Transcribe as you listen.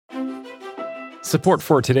Support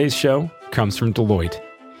for today's show comes from Deloitte.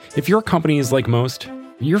 If your company is like most,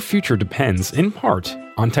 your future depends, in part,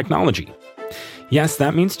 on technology. Yes,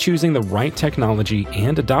 that means choosing the right technology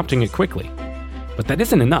and adopting it quickly. But that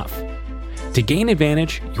isn't enough. To gain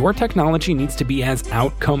advantage, your technology needs to be as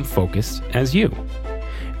outcome-focused as you.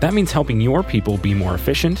 That means helping your people be more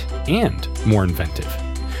efficient and more inventive,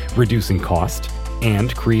 reducing cost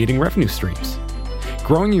and creating revenue streams,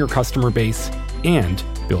 growing your customer base and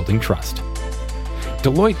building trust.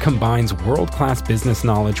 Deloitte combines world-class business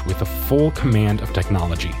knowledge with a full command of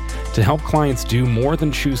technology to help clients do more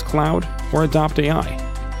than choose cloud or adopt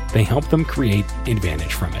AI. They help them create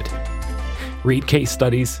advantage from it. Read case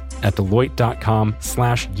studies at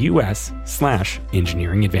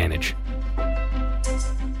deloitte.com/US/engineering advantage.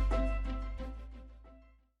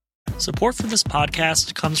 Support for this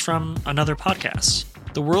podcast comes from another podcast.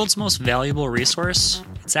 The world's most valuable resource,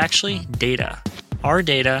 it's actually data. Our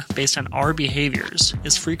data, based on our behaviors,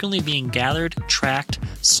 is frequently being gathered, tracked,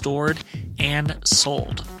 stored, and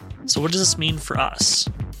sold. So what does this mean for us?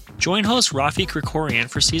 Join host Rafi Krikorian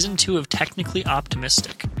for Season 2 of Technically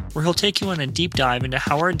Optimistic, where he'll take you on a deep dive into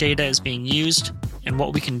how our data is being used and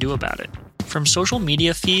what we can do about it. From social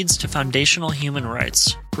media feeds to foundational human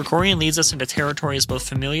rights, Krikorian leads us into territories both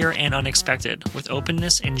familiar and unexpected, with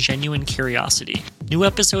openness and genuine curiosity. New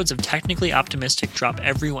episodes of Technically Optimistic drop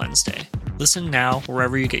every Wednesday. Listen now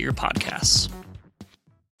wherever you get your podcasts.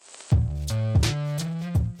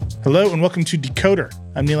 Hello and welcome to Decoder.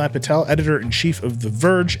 I'm Nilay Patel, editor-in-chief of The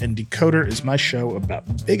Verge, and Decoder is my show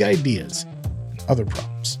about big ideas and other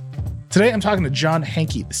problems. Today I'm talking to John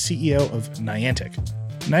Hanke, the CEO of Niantic.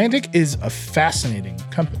 Niantic is a fascinating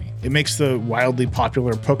company. It makes the wildly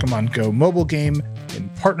popular Pokemon Go mobile game in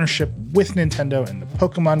partnership with Nintendo and the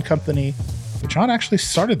Pokemon Company. But John actually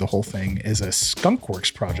started the whole thing as a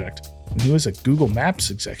Skunkworks project when he was a Google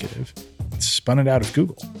Maps executive and spun it out of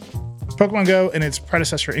Google. Pokemon Go and its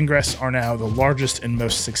predecessor Ingress are now the largest and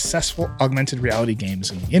most successful augmented reality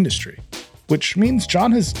games in the industry, which means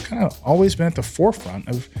John has kind of always been at the forefront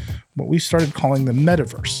of what we started calling the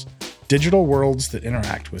metaverse, digital worlds that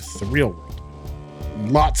interact with the real world.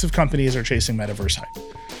 Lots of companies are chasing metaverse hype.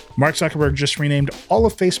 Mark Zuckerberg just renamed all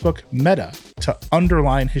of Facebook Meta to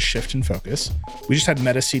underline his shift in focus. We just had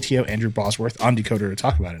Meta CTO Andrew Bosworth on Decoder to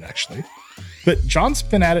talk about it, actually. But John's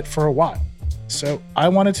been at it for a while, so I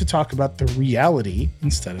wanted to talk about the reality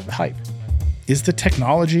instead of the hype. Is the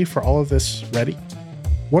technology for all of this ready?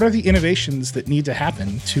 What are the innovations that need to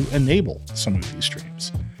happen to enable some of these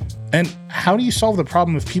dreams? And how do you solve the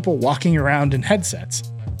problem of people walking around in headsets,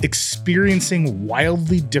 experiencing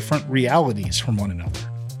wildly different realities from one another?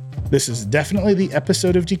 This is definitely the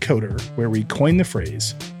episode of Decoder where we coin the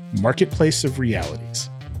phrase, marketplace of realities.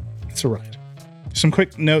 It's a ride. Some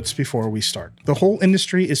quick notes before we start. The whole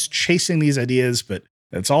industry is chasing these ideas, but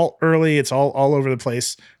it's all early, it's all over the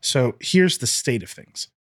place. So here's the state of things.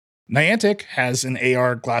 Niantic has an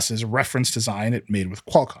AR glasses reference design it made with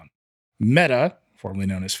Qualcomm. Meta, formerly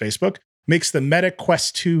known as Facebook, makes the Meta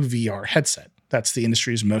Quest 2 VR headset. That's the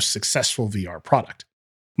industry's most successful VR product.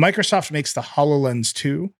 Microsoft makes the HoloLens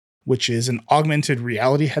 2, which is an augmented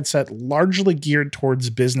reality headset largely geared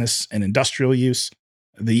towards business and industrial use.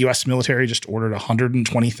 The US military just ordered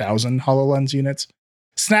 120,000 HoloLens units.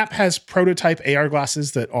 Snap has prototype AR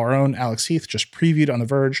glasses that our own Alex Heath just previewed on The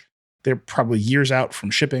Verge. They're probably years out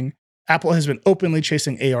from shipping. Apple has been openly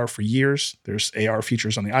chasing AR for years. There's AR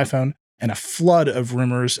features on the iPhone and a flood of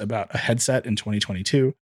rumors about a headset in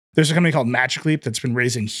 2022. There's a company called Magic Leap that's been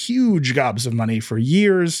raising huge gobs of money for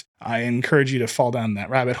years. I encourage you to fall down that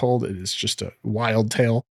rabbit hole. It is just a wild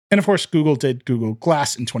tale. And of course, Google did Google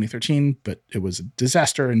Glass in 2013, but it was a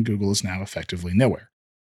disaster and Google is now effectively nowhere.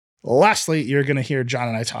 Lastly, you're going to hear John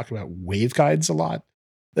and I talk about waveguides a lot.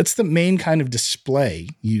 That's the main kind of display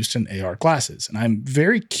used in AR glasses. And I'm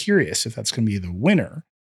very curious if that's going to be the winner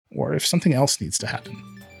or if something else needs to happen.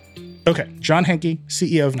 Okay, John Hanke,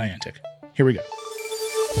 CEO of Niantic. Here we go.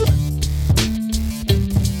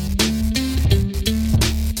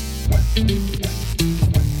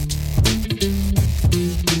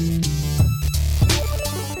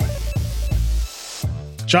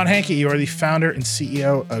 John Hanke, you are the founder and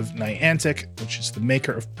CEO of Niantic, which is the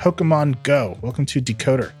maker of Pokemon Go. Welcome to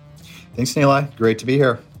Decoder. Thanks, Nilay. Great to be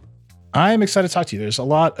here. I'm excited to talk to you. There's a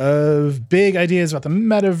lot of big ideas about the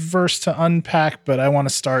metaverse to unpack, but I want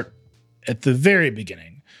to start at the very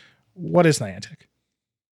beginning. What is Niantic?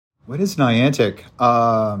 What is Niantic?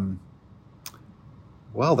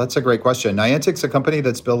 Well, that's a great question. Niantic's a company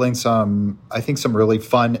that's building some really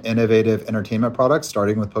fun, innovative entertainment products,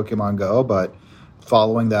 starting with Pokemon Go, but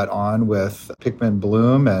following that on with Pikmin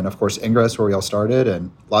Bloom and, of course, Ingress, where we all started,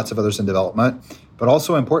 and lots of others in development. But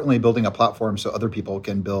also, importantly, building a platform so other people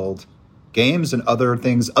can build games and other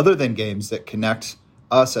things other than games that connect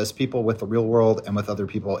us as people with the real world and with other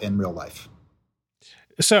people in real life.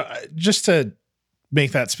 So just to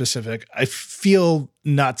make that specific, I feel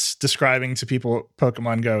nuts describing to people what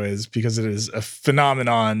Pokemon Go is because it is a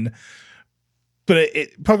phenomenon. But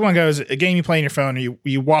Pokemon Go is a game you play on your phone. And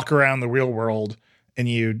you walk around the real world and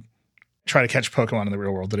you try to catch Pokemon in the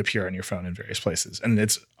real world that appear on your phone in various places. And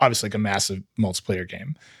it's obviously like a massive multiplayer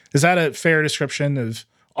game. Is that a fair description of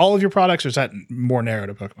all of your products, or is that more narrow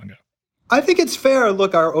to Pokemon Go? I think it's fair.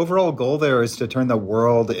 Look, our overall goal there is to turn the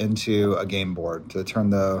world into a game board, to turn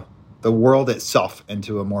the world itself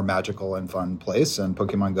into a more magical and fun place. And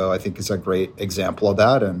Pokemon Go, I think, is a great example of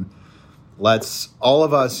that. And let's all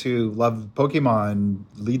of us who love Pokemon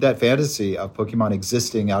lead that fantasy of Pokemon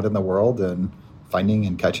existing out in the world and finding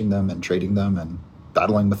and catching them and trading them and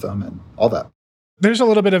battling with them and all that. There's a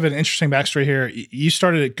little bit of an interesting backstory here. You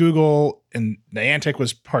started at Google, and Niantic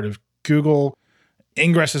was part of Google.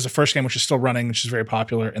 Ingress is the first game, which is still running, which is very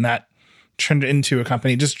popular, and that turned into a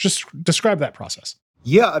company. Just describe that process.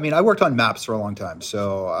 Yeah, I mean, I worked on maps for a long time.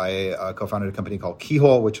 So I co-founded a company called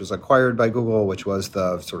Keyhole, which was acquired by Google, which was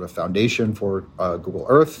the sort of foundation for Google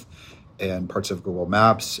Earth and parts of Google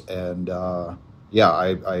Maps. And I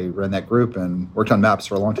ran that group and worked on maps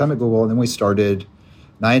for a long time at Google. And then we started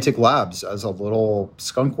Niantic Labs as a little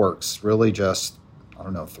skunk works, really just, I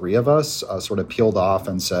don't know, 3 of us sort of peeled off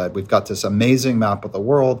and said, we've got this amazing map of the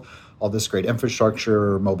world, all this great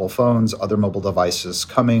infrastructure, mobile phones, other mobile devices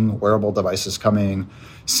coming, wearable devices coming.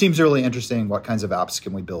 Seems really interesting. What kinds of apps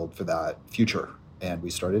can we build for that future? And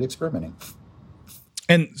we started experimenting.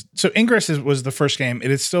 And so Ingress was the first game.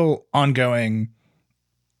 It is still ongoing.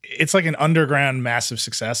 It's like an underground massive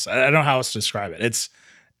success. I don't know how else to describe it. It's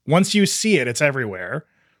once you see it, it's everywhere,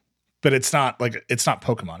 but it's not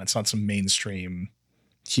Pokemon. It's not some mainstream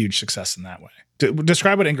huge success in that way.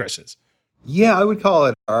 Describe what Ingress is. Yeah, I would call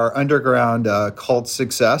it our underground cult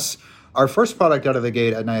success. Our first product out of the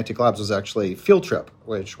gate at Niantic Labs was actually Field Trip,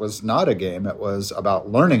 which was not a game. It was about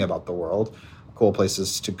learning about the world, cool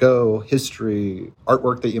places to go, history,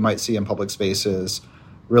 artwork that you might see in public spaces,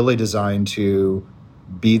 really designed to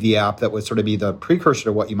be the app that would sort of be the precursor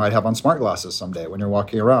to what you might have on smart glasses someday when you're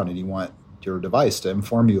walking around and you want your device to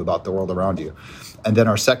inform you about the world around you. And then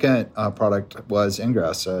our second product was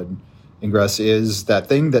Ingress. And Ingress is that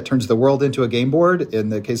thing that turns the world into a game board. In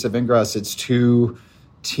the case of Ingress, it's 2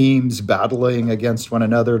 teams battling against one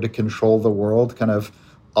another to control the world, kind of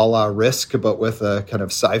a la Risk, but with a kind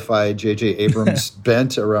of sci-fi J.J. Abrams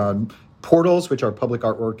bent around portals, which are public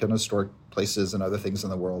artwork and historic places and other things in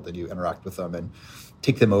the world, and you interact with them and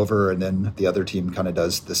take them over, and then the other team kind of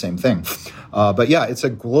does the same thing. But yeah, it's a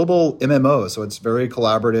global MMO, so it's very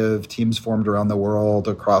collaborative, teams formed around the world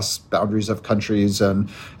across boundaries of countries and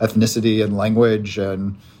ethnicity and language.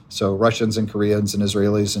 And so Russians and Koreans and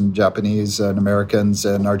Israelis and Japanese and Americans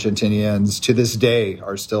and Argentinians to this day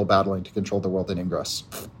are still battling to control the world in Ingress.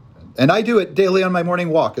 And I do it daily on my morning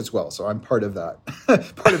walk as well, so I'm part of that.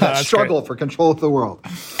 Part of that struggle for control of the world.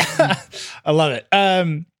 I love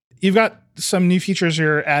it. You've got some new features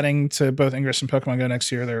you're adding to both Ingress and Pokemon Go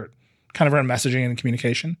next year. They're kind of around messaging and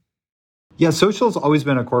communication. Yeah, social has always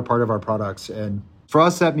been a core part of our products. And for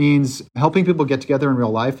us, that means helping people get together in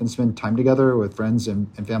real life and spend time together with friends and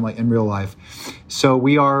family in real life. So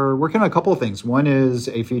we are working on a couple of things. One is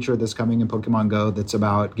a feature that's coming in Pokemon Go that's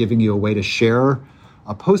about giving you a way to share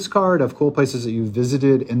a postcard of cool places that you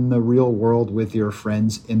visited in the real world with your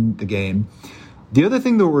friends in the game. The other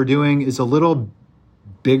thing that we're doing is a little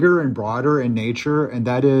bigger and broader in nature, and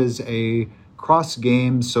that is a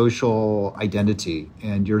cross-game social identity.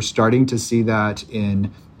 And you're starting to see that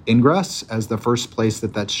in Ingress as the first place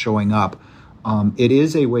that's showing up. It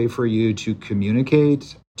is a way for you to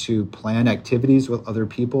communicate, to plan activities with other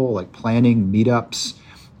people, like planning meetups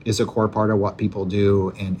is a core part of what people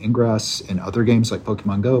do in Ingress and other games like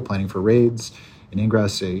Pokemon Go, planning for raids. In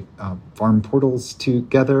Ingress, farm portals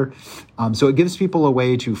together. So it gives people a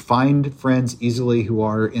way to find friends easily who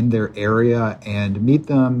are in their area and meet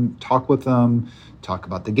them, talk with them, talk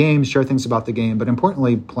about the game, share things about the game, but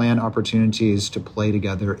importantly, plan opportunities to play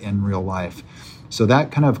together in real life. So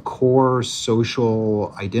that kind of core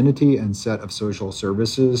social identity and set of social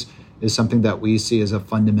services is something that we see as a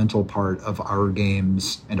fundamental part of our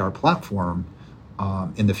games and our platform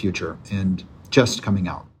in the future and just coming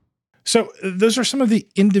out. So those are some of the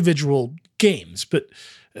individual games, but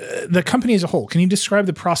the company as a whole, can you describe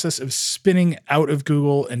the process of spinning out of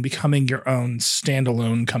Google and becoming your own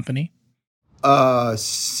standalone company?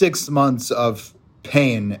 6 months of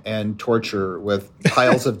pain and torture with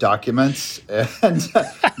piles of documents and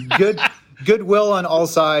goodwill on all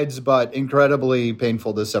sides, but incredibly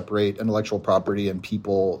painful to separate intellectual property and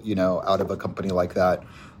people, out of a company like that.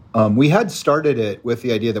 We had started it with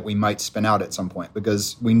the idea that we might spin out at some point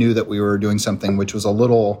because we knew that we were doing something which was a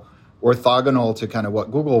little orthogonal to kind of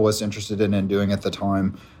what Google was interested in doing at the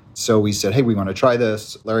time. So we said, hey, we want to try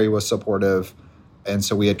this. Larry was supportive. And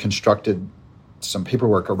so we had constructed some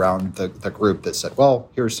paperwork around the group that said, well,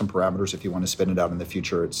 here's some parameters. If you want to spin it out in the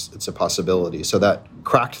future, it's a possibility. So that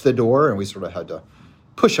cracked the door, and we sort of had to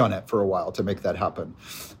push on it for a while to make that happen.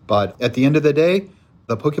 But at the end of the day,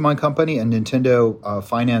 the Pokemon Company and Nintendo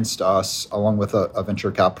financed us along with a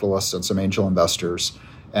venture capitalist and some angel investors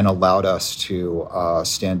and allowed us to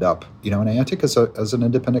stand up, Niantic as an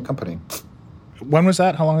independent company. When was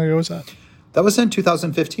that? How long ago was that? That was in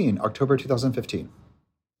 2015, October 2015.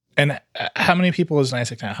 And how many people is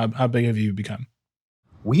Niantic now? How big have you become?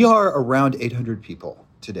 We are around 800 people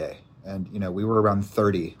today. And, we were around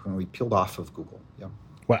 30 when we peeled off of Google. Yeah.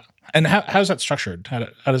 Wow. And how's that structured?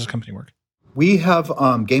 How does the company work? We have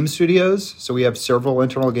game studios. So we have several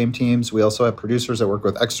internal game teams. We also have producers that work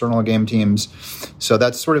with external game teams. So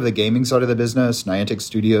that's sort of the gaming side of the business. Niantic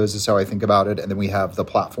Studios is how I think about it. And then we have the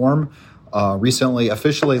platform. Recently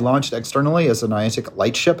officially launched externally as the Niantic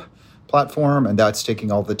Lightship platform, and that's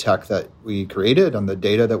taking all the tech that we created and the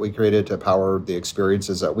data that we created to power the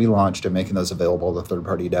experiences that we launched and making those available to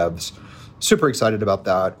third-party devs. Super excited about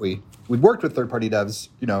that. We'd worked with third-party devs,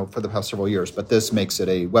 for the past several years, but this makes it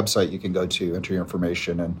a website you can go to, enter your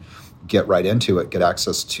information, and get right into it, get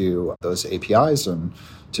access to those APIs and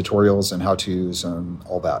tutorials and how-tos and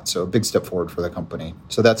all that. So a big step forward for the company.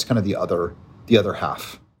 So that's kind of the other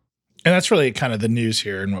half. And that's really kind of the news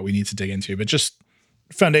here and what we need to dig into. But just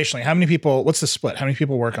foundationally, what's the split? How many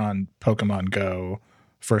people work on Pokemon Go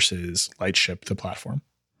versus Lightship, the platform?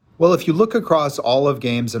 Well, if you look across all of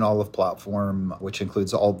games and all of platform, which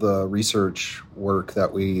includes all the research work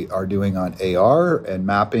that we are doing on AR and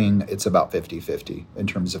mapping, it's about 50-50 in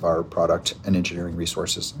terms of our product and engineering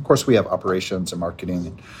resources. Of course, we have operations and marketing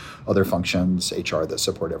and other functions, HR, that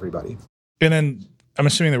support everybody. And then I'm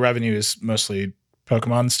assuming the revenue is mostly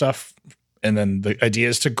Pokemon stuff, and then the idea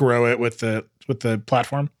is to grow it with the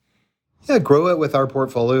platform? Yeah, grow it with our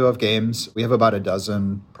portfolio of games. We have about a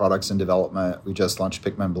dozen products in development. We just launched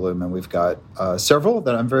Pikmin Bloom, and we've got several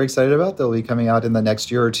that I'm very excited about. They'll be coming out in the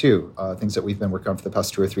next year or two, things that we've been working on for the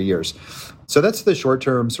past 2 or 3 years. So that's the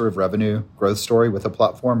short-term sort of revenue growth story with the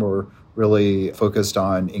platform. We're really focused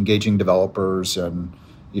on engaging developers and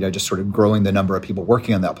just sort of growing the number of people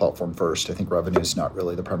working on that platform first. I think revenue is not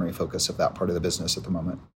really the primary focus of that part of the business at the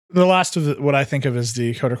moment. The last of what I think of as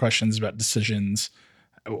the coder questions about decisions.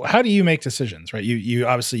 How do you make decisions, right? You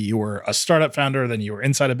obviously you were a startup founder, then you were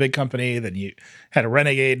inside a big company, then you had a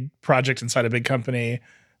renegade project inside a big company,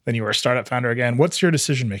 then you were a startup founder again. What's your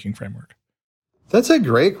decision-making framework? That's a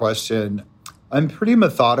great question. I'm pretty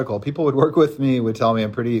methodical. People would work with me, would tell me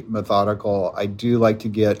I'm pretty methodical. I do like to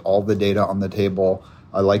get all the data on the table.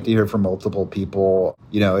 I like to hear from multiple people,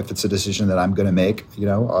 if it's a decision that I'm going to make,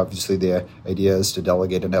 obviously the idea is to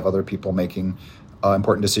delegate and have other people making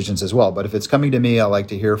important decisions as well. But if it's coming to me, I like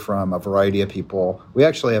to hear from a variety of people. We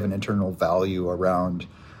actually have an internal value around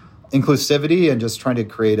inclusivity and just trying to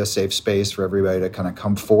create a safe space for everybody to kind of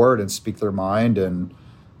come forward and speak their mind and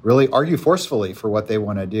really argue forcefully for what they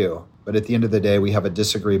want to do. But at the end of the day, we have a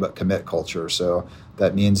disagree but commit culture. So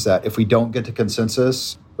that means that if we don't get to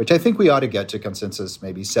consensus, which I think we ought to get to consensus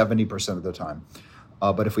maybe 70% of the time,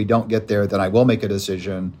 but if we don't get there, then I will make a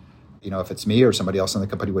decision. If it's me or somebody else in the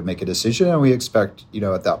company would make a decision, and we expect,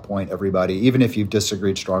 at that point, everybody, even if you've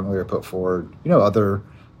disagreed strongly or put forward, other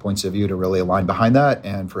points of view, to really align behind that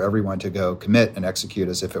and for everyone to go commit and execute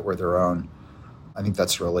as if it were their own. I think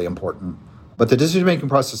that's really important. But the decision-making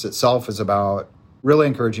process itself is about really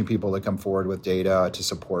encouraging people to come forward with data to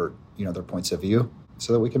support, their points of view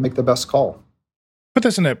so that we can make the best call. Put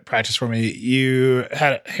this into practice for me. You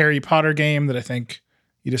had a Harry Potter game that I think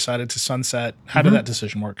you decided to sunset. How did that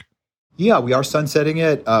decision work? Yeah, we are sunsetting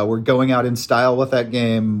it. We're going out in style with that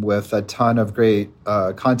game with a ton of great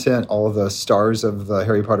content. All of the stars of the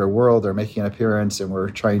Harry Potter world are making an appearance, and we're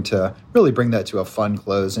trying to really bring that to a fun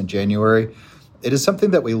close in January. It is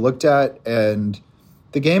something that we looked at, and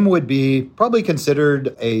the game would be probably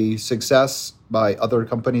considered a success by other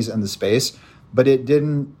companies in the space, but it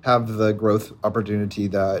didn't have the growth opportunity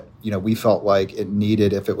that we felt like it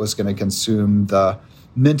needed if it was going to consume the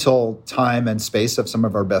mental time and space of some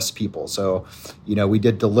of our best people. So, we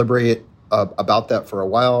did deliberate about that for a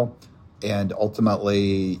while. And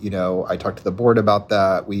ultimately, I talked to the board about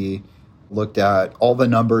that. We looked at all the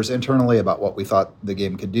numbers internally about what we thought the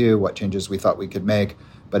game could do, what changes we thought we could make.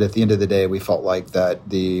 But at the end of the day, we felt like that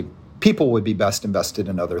the people would be best invested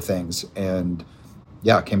in other things. And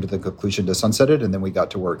yeah, came to the conclusion to sunset it. And then we got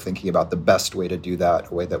to work thinking about the best way to do that,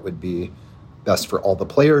 a way that would be best for all the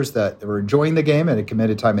players that were enjoying the game and had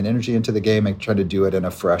committed time and energy into the game, and try to do it in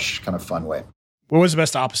a fresh, kind of fun way. What was the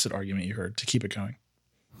best opposite argument you heard to keep it going?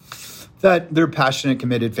 That they're passionate,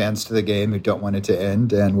 committed fans to the game who don't want it to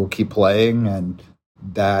end and will keep playing, and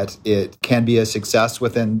that it can be a success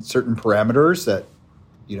within certain parameters that,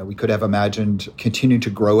 we could have imagined continuing to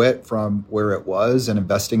grow it from where it was and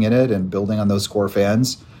investing in it and building on those core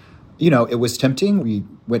fans. It was tempting. We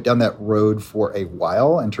went down that road for a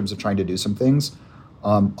while in terms of trying to do some things.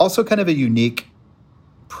 Also kind of a unique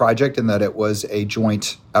project in that it was a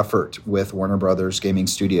joint effort with Warner Brothers Gaming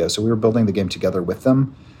Studio. So we were building the game together with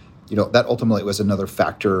them. That ultimately was another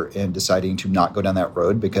factor in deciding to not go down that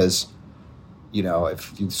road because,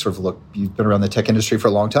 if you sort of look, you've been around the tech industry for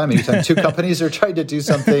a long time. Anytime two companies are trying to do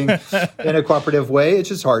something in a cooperative way, it's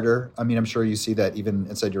just harder. I mean, I'm sure you see that even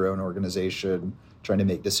inside your own organization, trying to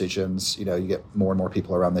make decisions, you get more and more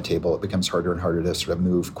people around the table. It becomes harder and harder to sort of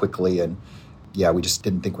move quickly. And yeah, we just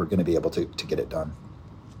didn't think we're going to be able to get it done.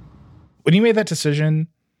 When you made that decision,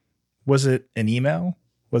 was it an email?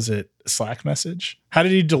 Was it a Slack message? How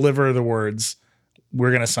did you deliver the words,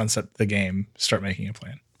 we're going to sunset the game, start making a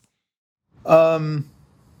plan?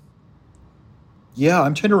 Yeah,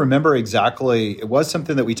 I'm trying to remember exactly. It was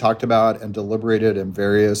something that we talked about and deliberated in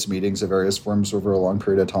various meetings of various forms over a long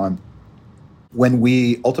period of time. When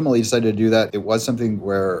we ultimately decided to do that, it was something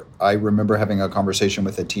where I remember having a conversation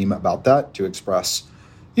with the team about that to express,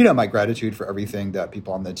 my gratitude for everything that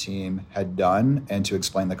people on the team had done and to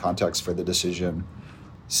explain the context for the decision.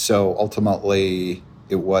 So ultimately,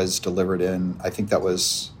 it was delivered in, I think that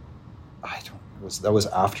was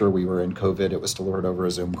after we were in COVID. It was delivered over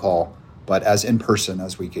a Zoom call, but as in person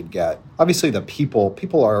as we could get. Obviously, the people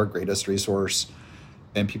are our greatest resource,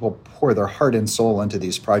 and people pour their heart and soul into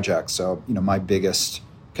these projects. So, my biggest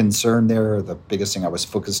concern there, the biggest thing I was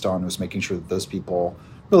focused on was making sure that those people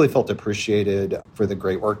really felt appreciated for the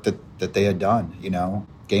great work that they had done.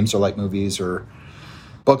 Games are like movies or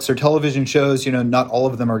books or television shows. Not all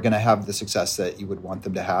of them are going to have the success that you would want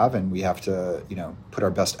them to have. And we have to, put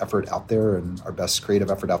our best effort out there and our best creative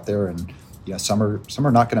effort out there. And, some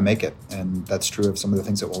are not going to make it. And that's true of some of the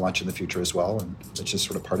things that we'll launch in the future as well. And it's just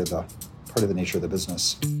sort of part of the nature of the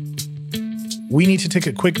business. We need to take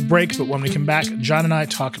a quick break, but when we come back, John and I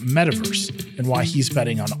talk metaverse and why he's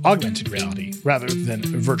betting on augmented reality rather than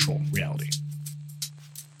virtual reality.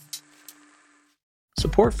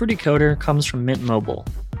 Support for Decoder comes from Mint Mobile.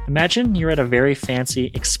 Imagine you're at a very fancy,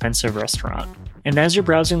 expensive restaurant, and as you're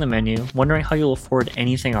browsing the menu, wondering how you'll afford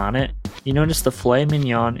anything on it, you notice the filet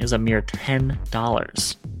mignon is a mere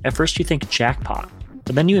 $10. At first you think jackpot,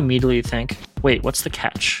 but then you immediately think, wait, what's the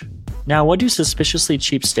catch? Now, what do suspiciously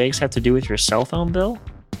cheap steaks have to do with your cell phone bill?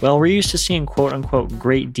 Well, we're used to seeing quote-unquote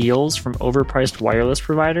great deals from overpriced wireless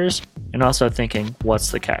providers, and also thinking, what's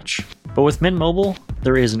the catch? But with Mint Mobile,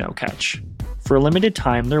 there is no catch. For a limited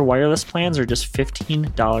time, their wireless plans are just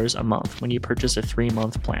 $15 a month when you purchase a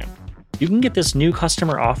 3-month plan. You can get this new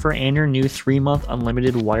customer offer and your new 3-month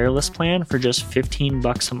unlimited wireless plan for just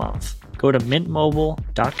 $15 a month. Go to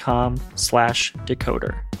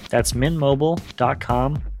mintmobile.com/decoder. That's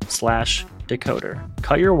mintmobile.com/decoder.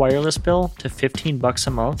 Cut your wireless bill to $15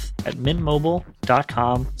 a month at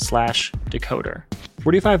mintmobile.com/decoder.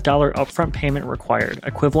 $45 upfront payment required,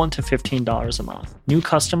 equivalent to $15 a month. New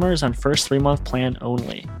customers on first 3-month plan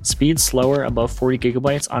only. Speed slower above 40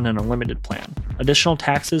 gigabytes on an unlimited plan. Additional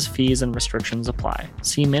taxes, fees, and restrictions apply.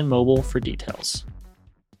 See Mint Mobile for details.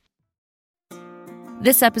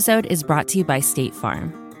 This episode is brought to you by State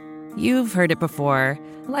Farm. You've heard it before.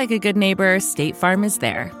 Like a good neighbor, State Farm is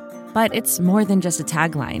there. But it's more than just a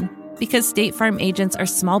tagline. Because State Farm agents are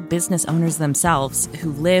small business owners themselves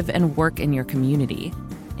who live and work in your community.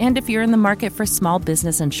 And if you're in the market for small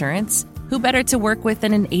business insurance, who better to work with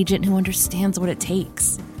than an agent who understands what it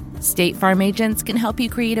takes? State Farm agents can help you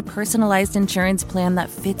create a personalized insurance plan that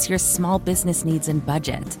fits your small business needs and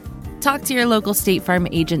budget. Talk to your local State Farm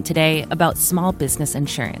agent today about small business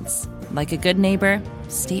insurance. Like a good neighbor,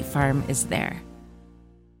 State Farm is there.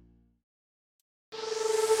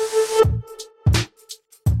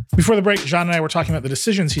 Before the break, John and I were talking about the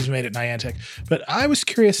decisions he's made at Niantic, but I was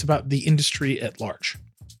curious about the industry at large.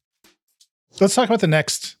 Let's talk about the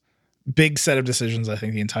next big set of decisions I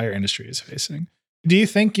think the entire industry is facing. Do you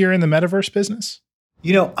think you're in the metaverse business?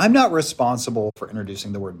 I'm not responsible for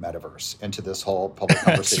introducing the word metaverse into this whole public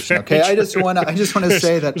conversation. Okay, I just want to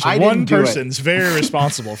say that I didn't do it. One person's very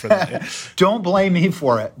responsible for that. Yeah. Don't blame me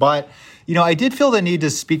for it. But I did feel the need to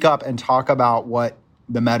speak up and talk about what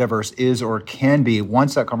the metaverse is or can be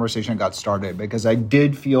once that conversation got started, because I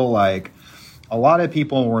did feel like a lot of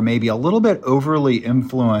people were maybe a little bit overly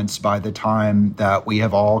influenced by the time that we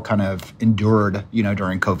have all kind of endured,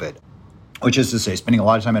 during COVID, which is to say, spending a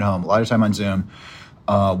lot of time at home, a lot of time on Zoom.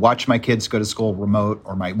 Watch my kids go to school remote,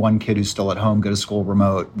 or my one kid who's still at home go to school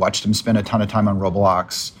remote, watched him spend a ton of time on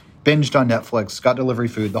Roblox, binged on Netflix, got delivery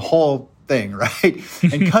food, the whole thing, right?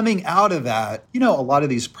 And coming out of that, a lot of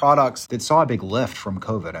these products that saw a big lift from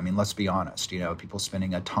COVID. I mean, let's be honest, people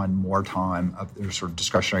spending a ton more time of their sort of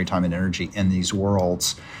discretionary time and energy in these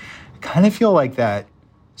worlds. I kind of feel like that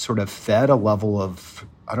sort of fed a level of,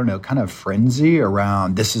 I don't know, kind of frenzy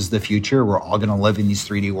around this is the future. We're all going to live in these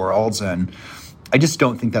 3D worlds. And I just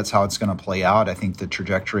don't think that's how it's going to play out. I think the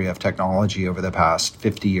trajectory of technology over the past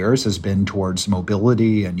 50 years has been towards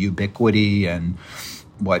mobility and ubiquity and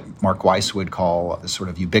what Mark Weiss would call a sort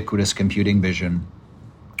of ubiquitous computing vision,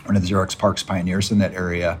 one of the Xerox PARC's pioneers in that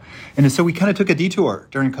area. And so we kind of took a detour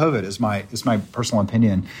during COVID, is my personal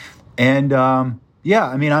opinion. And I'm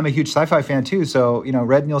a huge sci-fi fan too. So,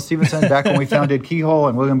 read Neal Stephenson back when we founded Keyhole,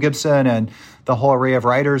 and William Gibson and the whole array of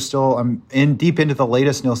writers. Still, I'm deep into the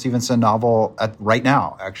latest Neal Stephenson novel right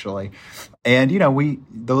now, actually. And,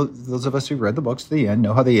 those of us who read the books to the end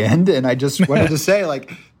know how they end. And I just wanted to say,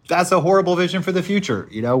 that's a horrible vision for the future,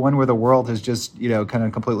 one where the world has just, kind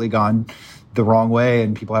of completely gone the wrong way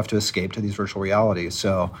and people have to escape to these virtual realities.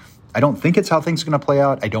 So I don't think it's how things are going to play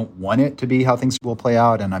out. I don't want it to be how things will play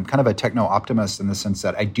out. And I'm kind of a techno-optimist in the sense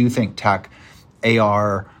that I do think tech,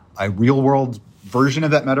 AR, a real-world version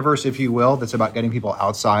of that metaverse, if you will, that's about getting people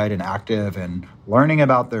outside and active and learning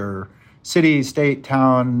about their city, state,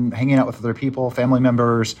 town, hanging out with other people, family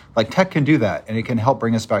members. Tech can do that, and it can help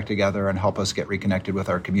bring us back together and help us get reconnected with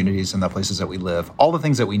our communities and the places that we live. All the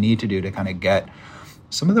things that we need to do to kind of get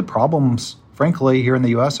some of the problems, frankly, here in the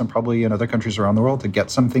U.S. and probably in other countries around the world, to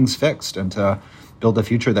get some things fixed and to build a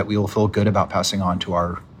future that we will feel good about passing on to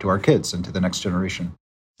our kids and to the next generation.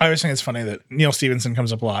 I always think it's funny that Neal Stephenson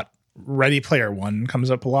comes up a lot. Ready Player One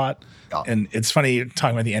comes up a lot. Yeah. And it's funny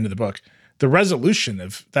talking about the end of the book. The resolution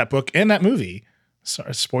of that book and that movie,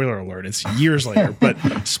 sorry, spoiler alert, it's years later, but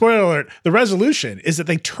spoiler alert, the resolution is that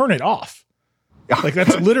they turn it off.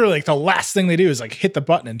 That's literally the last thing they do is hit the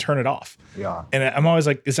button and turn it off. Yeah. And I'm always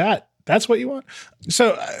like, that's what you want?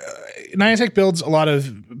 So Niantic builds a lot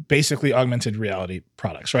of basically augmented reality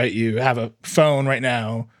products, right? You have a phone right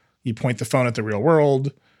now, you point the phone at the real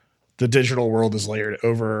world, the digital world is layered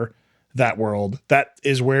over that world. That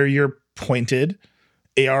is where you're pointed.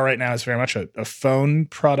 AR right now is very much a phone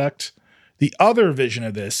product. The other vision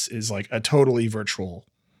of this is a totally virtual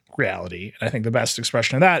reality. And I think the best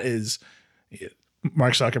expression of that is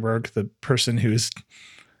Mark Zuckerberg, the person who's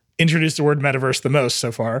introduced the word metaverse the most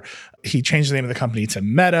so far. He changed the name of the company to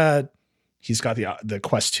Meta. He's got the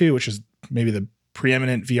Quest 2, which is maybe the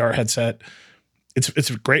preeminent VR headset. It's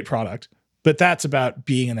a great product, but that's about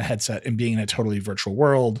being in a headset and being in a totally virtual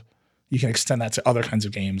world. You can extend that to other kinds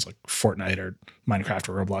of games like Fortnite or Minecraft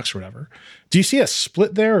or Roblox or whatever. Do you see a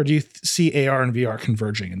split there, or do you see AR and VR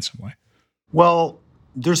converging in some way? Well,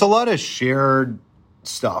 there's a lot of shared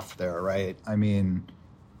stuff there, right? I mean,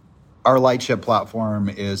 our Lightship platform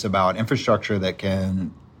is about infrastructure that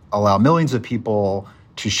can allow millions of people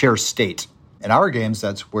to share state. In our games,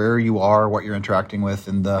 that's where you are, what you're interacting with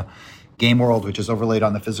in the game world, which is overlaid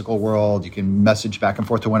on the physical world. You can message back and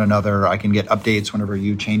forth to one another. I can get updates whenever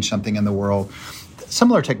you change something in the world.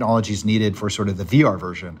 Similar technologies needed for sort of the VR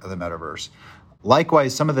version of the metaverse.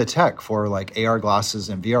 Likewise, some of the tech for AR glasses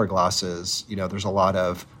and VR glasses, there's a lot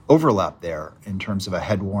of overlap there in terms of a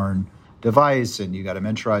head-worn device, and you got to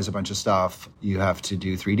miniaturize a bunch of stuff. You have to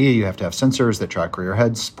do 3D. You have to have sensors that track where your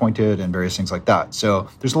head's pointed and various things like that. So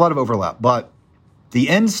there's a lot of overlap, but the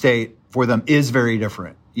end state for them is very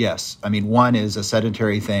different. Yes. I mean, one is a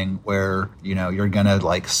sedentary thing where, you're going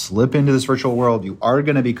to slip into this virtual world. You are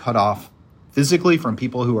going to be cut off physically from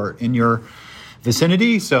people who are in your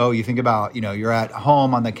vicinity. So you think about, you're at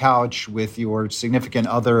home on the couch with your significant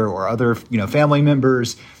other or other, family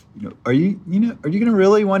members. Are you going to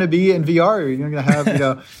really want to be in VR? Are you going to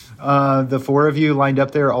have, the four of you lined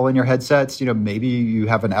up there all in your headsets? Maybe you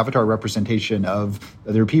have an avatar representation of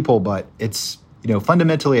other people, but it's,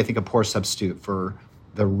 fundamentally, I think a poor substitute for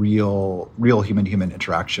the real human-to-human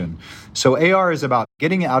interaction. So AR is about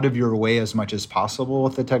getting out of your way as much as possible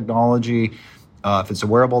with the technology If it's a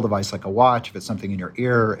wearable device like a watch, if it's something in your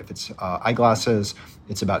ear, if it's eyeglasses,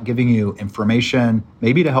 it's about giving you information,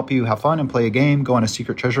 maybe to help you have fun and play a game, go on a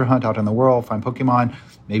secret treasure hunt out in the world, find Pokemon,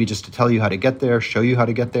 maybe just to tell you how to get there, show you how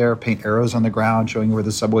to get there, paint arrows on the ground, showing you where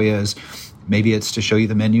the subway is. Maybe it's to show you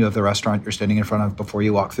the menu of the restaurant you're standing in front of before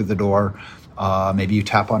you walk through the door. Maybe you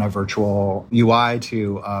tap on a virtual UI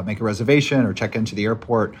to make a reservation or check into the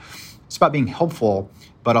airport. It's about being helpful,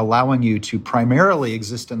 but allowing you to primarily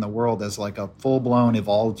exist in the world as like a full-blown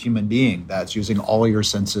evolved human being that's using all your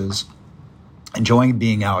senses, enjoying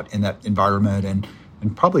being out in that environment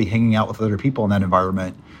and probably hanging out with other people in that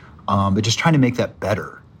environment, but just trying to make that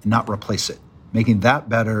better and not replace it. Making that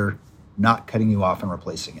better, not cutting you off and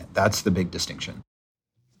replacing it. That's the big distinction.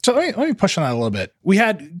 So let me push on that a little bit. We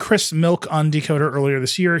had Chris Milk on Decoder earlier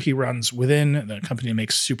this year. He runs Within, the company that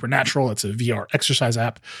makes Supernatural. It's a VR exercise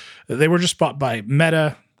app. They were just bought by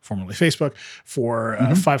Meta, formerly Facebook, for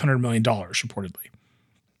 $500 million, reportedly.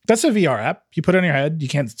 That's a VR app. You put it on your head. You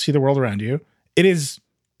can't see the world around you. It is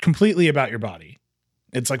completely about your body.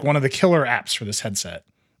 It's like one of the killer apps for this headset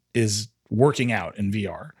is working out in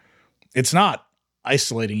VR. It's not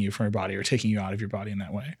isolating you from your body or taking you out of your body in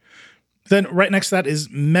that way. Then right next to that is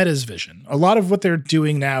Meta's vision. A lot of what they're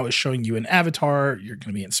doing now is showing you an avatar. You're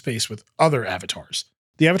going to be in space with other avatars.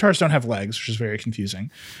 The avatars don't have legs, which is very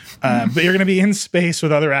confusing. But you're going to be in space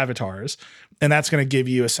with other avatars. And that's going to give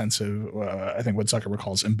you a sense of, I think what Zuckerberg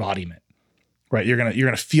calls embodiment, right? You're going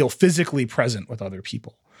to feel physically present with other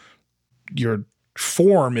people. Your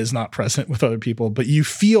form is not present with other people, but you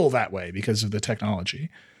feel that way because of the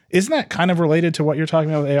technology. Isn't that kind of related to what you're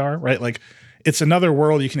talking about with AR, right? Like, it's another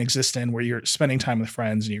world you can exist in where you're spending time with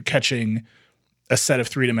friends and you're catching a set of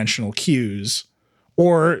three-dimensional cues.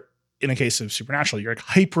 Or in a case of Supernatural, you're like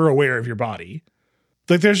hyper aware of your body.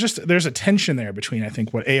 Like there's a tension there between, I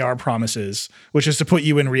think, what AR promises, which is to put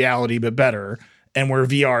you in reality, but better, and where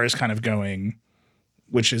VR is kind of going,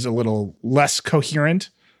 which is a little less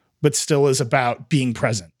coherent, but still is about being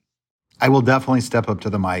present. I will definitely step up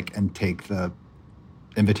to the mic and take the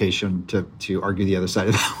invitation to argue the other side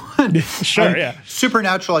of that one. Sure, yeah.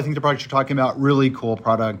 Supernatural, I think the product you're talking about, really cool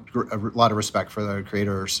product, a lot of respect for the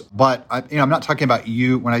creators. But I'm not talking about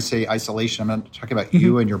you. When I say isolation, I'm not talking about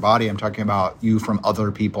you and your body. I'm talking about you from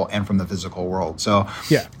other people and from the physical world. So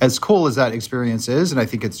yeah, as cool as that experience is, and I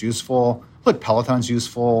think it's useful. Look, Peloton's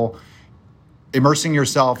useful. Immersing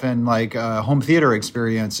yourself in like a home theater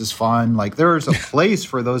experience is fun. Like there's a place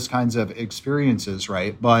for those kinds of experiences,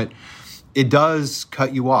 right? But it does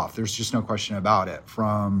cut you off. There's just no question about it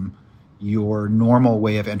from your normal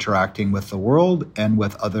way of interacting with the world and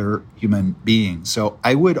with other human beings. So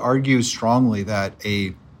I would argue strongly that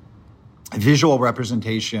a visual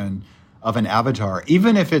representation of an avatar,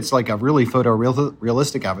 even if it's like a really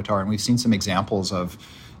photorealistic avatar, and we've seen some examples of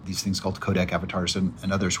these things called codec avatars and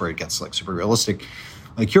others where it gets like super realistic,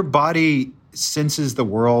 like your body senses the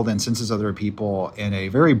world and senses other people in a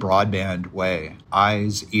very broadband way.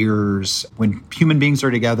 Eyes, ears. When human beings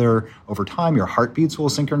are together over time, your heartbeats will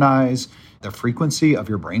synchronize. The frequency of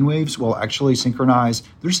your brainwaves will actually synchronize.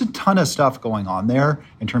 There's a ton of stuff going on there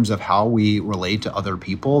in terms of how we relate to other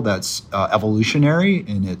people that's evolutionary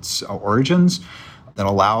in its origins that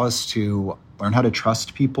allow us to learn how to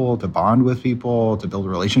trust people, to bond with people, to build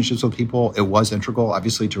relationships with people. It was integral,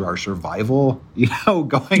 obviously, to our survival,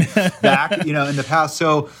 going back, in the past.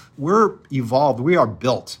 So we're evolved. We are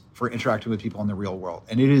built for interacting with people in the real world.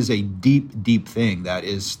 And it is a deep, deep thing that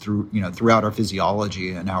is throughout our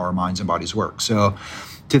physiology and how our minds and bodies work. So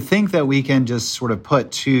to think that we can just sort of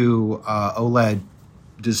put two OLED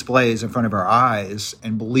displays in front of our eyes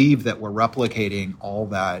and believe that we're replicating all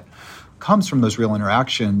that comes from those real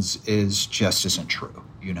interactions isn't true,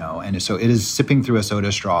 and so it is sipping through a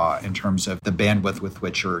soda straw in terms of the bandwidth with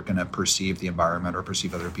which you're going to perceive the environment or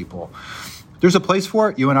perceive other people. There's a place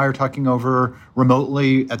for it. You and I are talking over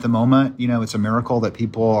remotely at the moment. It's a miracle that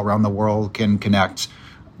people around the world can connect,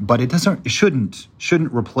 but it shouldn't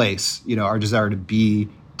replace, our desire to be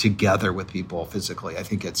together with people physically. I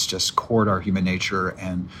think it's just core to our human nature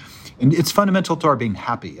and it's fundamental to our being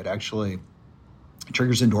happy. It actually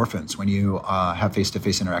triggers endorphins when you have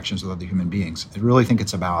face-to-face interactions with other human beings. I really think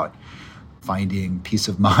it's about finding peace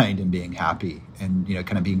of mind and being happy and,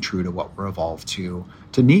 kind of being true to what we're evolved to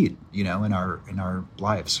need, in our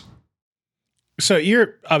lives. So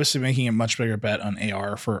you're obviously making a much bigger bet on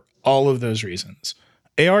AR for all of those reasons.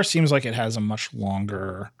 AR seems like it has a much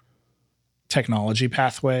longer technology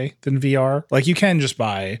pathway than VR. Like you can just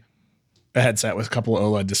buy a headset with a couple of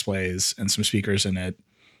OLED displays and some speakers in it.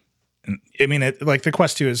 And I mean, the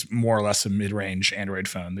Quest 2 is more or less a mid-range Android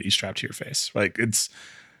phone that you strap to your face. Like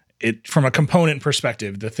it from a component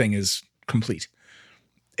perspective, the thing is complete.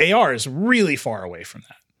 AR is really far away from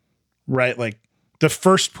that, right? Like the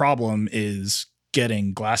first problem is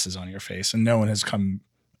getting glasses on your face, and no one has come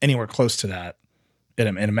anywhere close to that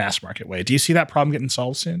in a mass market way. Do you see that problem getting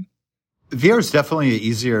solved soon? VR is definitely an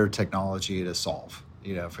easier technology to solve,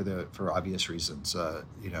 for obvious reasons.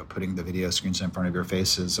 Putting the video screens in front of your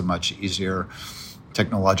face is a much easier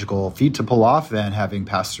technological feat to pull off than having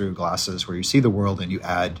pass-through glasses where you see the world and you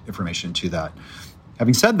add information to that.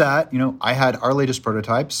 Having said that, I had our latest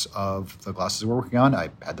prototypes of the glasses we're working on. I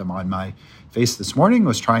had them on my face this morning,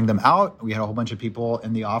 was trying them out. We had a whole bunch of people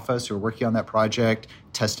in the office who were working on that project,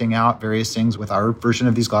 testing out various things with our version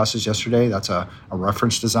of these glasses yesterday. That's a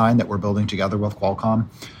reference design that we're building together with Qualcomm.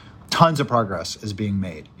 Tons of progress is being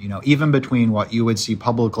made, even between what you would see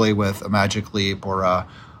publicly with a Magic Leap or a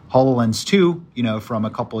HoloLens 2, from a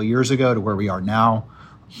couple of years ago to where we are now.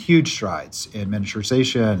 Huge strides in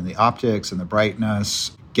miniaturization and the optics and the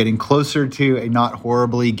brightness, getting closer to a not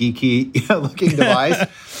horribly geeky looking device.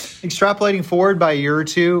 Extrapolating forward by a year or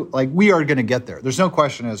two, we are going to get there. There's no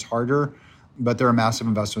question it's harder, but there are massive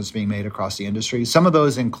investments being made across the industry. Some of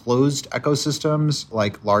those in closed ecosystems,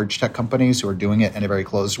 like large tech companies who are doing it in a very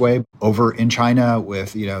closed way. Over in China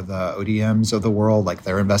with, the ODMs of the world,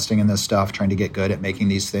 they're investing in this stuff, trying to get good at making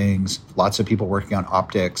these things. Lots of people working on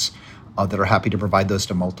optics that are happy to provide those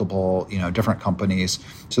to multiple, different companies.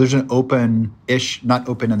 So there's an open-ish, not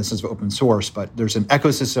open in the sense of open source, but there's an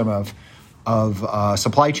ecosystem of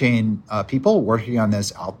supply chain people working on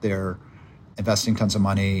this out there, investing tons of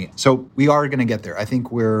money. So we are going to get there. I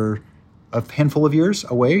think we're a handful of years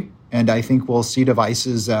away, and I think we'll see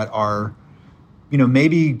devices that are,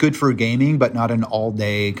 maybe good for gaming, but not an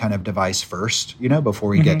all-day kind of device first, before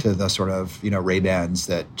we get to the sort of, Ray-Bans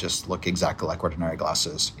that just look exactly like ordinary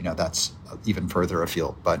glasses. That's even further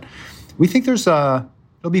afield. But we think it'll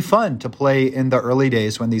be fun to play in the early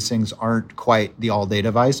days when these things aren't quite the all-day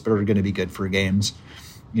device, but are going to be good for games.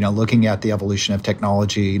 Looking at the evolution of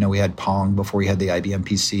technology, we had Pong before we had the IBM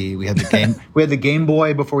PC. We had the Game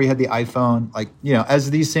Boy before we had the iPhone.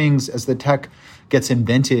 As these things, as the tech gets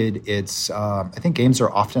invented, it's I think games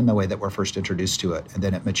are often the way that we're first introduced to it, and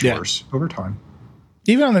then it matures over time.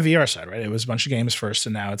 Even on the VR side, right? It was a bunch of games first,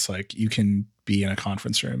 and now it's you can be in a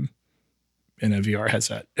conference room in a VR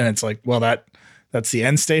headset, and it's that's the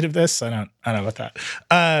end state of this. I don't know about that.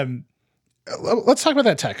 Let's talk about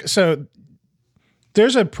that tech. So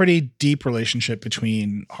there's a pretty deep relationship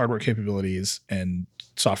between hardware capabilities and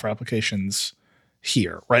software applications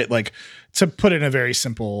here, right? To put it in a very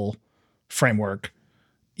simple framework,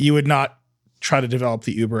 you would not try to develop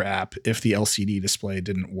the Uber app if the LCD display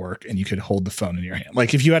didn't work and you could hold the phone in your hand.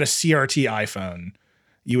 If you had a CRT iPhone,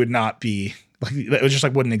 you would not be it was just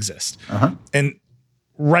wouldn't exist. Uh-huh. And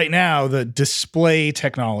right now, the display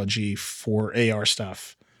technology for AR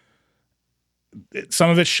stuff, some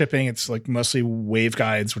of it's shipping. It's mostly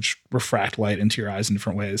waveguides, which refract light into your eyes in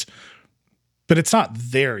different ways, but it's not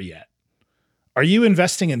there yet. Are you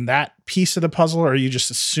investing in that piece of the puzzle, or are you just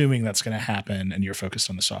assuming that's going to happen and you're focused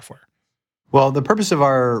on the software? Well, the purpose of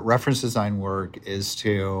our reference design work is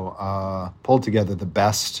to pull together the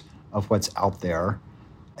best of what's out there.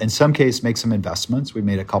 In some case, make some investments. We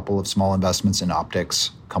made a couple of small investments in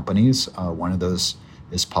optics companies. One of those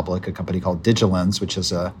is public, a company called Digilens, which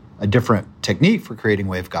is a different technique for creating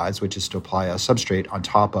waveguides, which is to apply a substrate on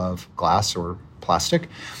top of glass or plastic,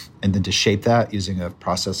 and then to shape that using a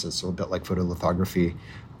process that's a little bit like photolithography.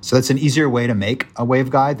 So that's an easier way to make a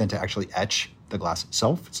waveguide than to actually etch the glass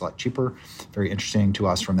itself. It's a lot cheaper. Very interesting to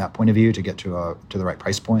us from that point of view to get to the right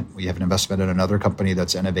price point. We have an investment in another company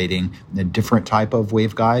that's innovating a different type of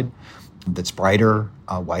waveguide that's brighter,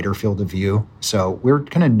 wider field of view. So we're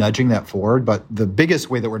kind of nudging that forward. But the biggest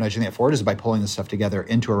way that we're nudging that forward is by pulling this stuff together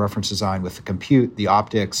into a reference design with the compute, the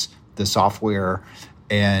optics, the software,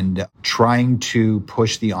 and trying to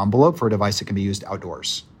push the envelope for a device that can be used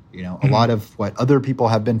outdoors. A lot of what other people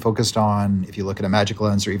have been focused on, if you look at a Magic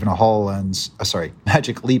Lens or even a HoloLens,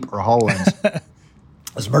 Magic Leap or HoloLens,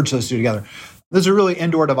 let's merge those two together. Those are really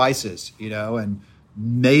indoor devices, and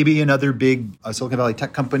maybe another big Silicon Valley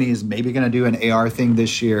tech company is maybe going to do an AR thing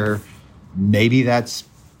this year. Maybe that's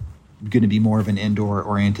going to be more of an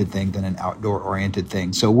indoor-oriented thing than an outdoor-oriented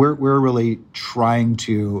thing. So we're really trying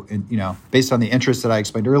to, based on the interest that I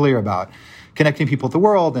explained earlier about connecting people with the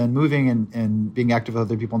world and moving and being active with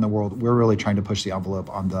other people in the world, we're really trying to push the envelope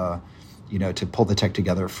on the, to pull the tech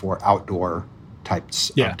together for outdoor types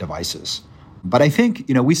of devices. But I think,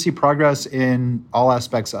 we see progress in all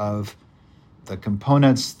aspects of the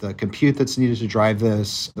components, the compute that's needed to drive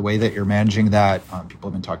this, the way that you're managing that. People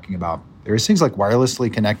have been talking about various things like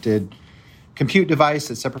wirelessly connected compute device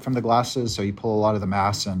that's separate from the glasses. So you pull a lot of the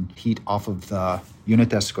mass and heat off of the unit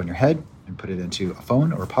that's on your head and put it into a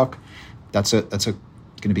phone or a puck. That's going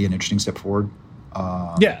to be an interesting step forward.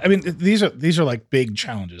 Yeah, I mean, these are like big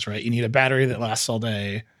challenges, right? You need a battery that lasts all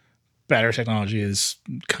day. Battery technology is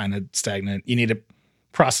kind of stagnant. You need a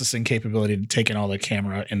processing capability to take in all the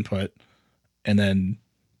camera input and then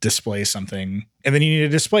display something. And then you need a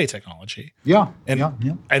display technology. Yeah. And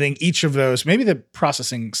yeah. I think each of those, maybe the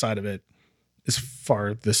processing side of it is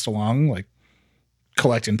farthest along, like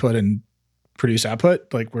collect input and produce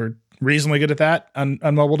output. Like we're reasonably good at that on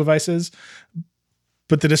mobile devices.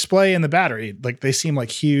 But the display and the battery, like they seem like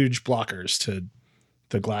huge blockers to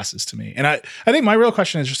the glasses to me. And I think my real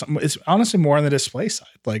question is it's honestly more on the display side.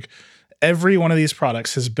 Like every one of these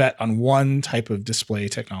products has bet on one type of display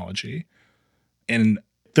technology. And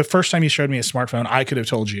the first time you showed me a smartphone, I could have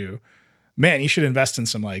told you, man, you should invest in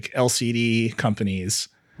some like LCD companies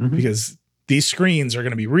because these screens are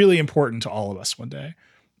going to be really important to all of us one day.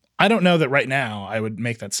 I don't know that right now I would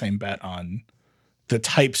make that same bet on the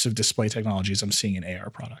types of display technologies I'm seeing in AR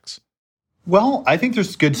products. Well, I think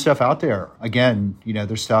there's good stuff out there. Again,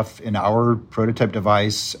 there's stuff in our prototype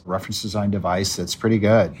device, reference design device, that's pretty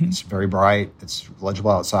good. Mm-hmm. It's very bright. It's legible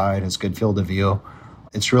outside. Has good field of view.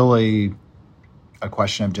 It's really a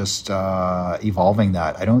question of just evolving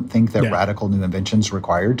that. I don't think that radical new inventions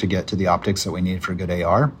required to get to the optics that we need for good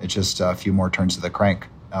AR. It's just a few more turns of the crank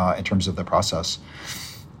in terms of the process.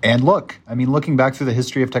 And looking back through the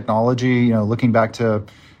history of technology, looking back to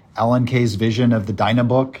Alan Kay's vision of the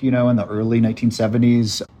Dynabook, in the early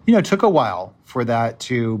 1970s, it took a while for that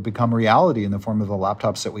to become reality in the form of the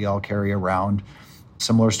laptops that we all carry around.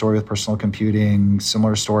 Similar story with personal computing,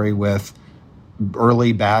 similar story with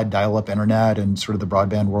early bad dial-up internet and sort of the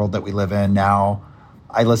broadband world that we live in now.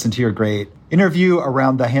 I listened to your great interview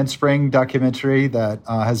around the Handspring documentary that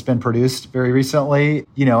has been produced very recently.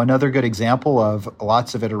 Another good example of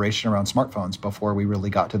lots of iteration around smartphones before we really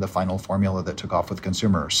got to the final formula that took off with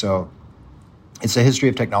consumers. So it's a history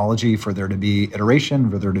of technology for there to be iteration,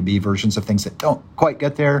 for there to be versions of things that don't quite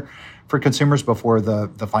get there for consumers before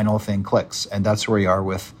the final thing clicks. And that's where we are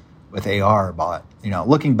with AR. But,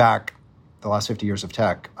 looking back, the last 50 years of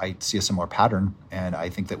tech, I see a similar pattern, and I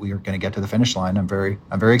think that we are going to get to the finish line. I'm very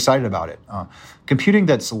excited about it. Computing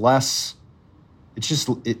that's less,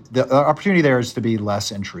 the opportunity there is to be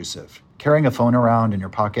less intrusive. Carrying a phone around in your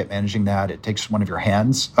pocket, managing that, it takes one of your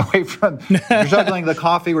hands away from, you're juggling the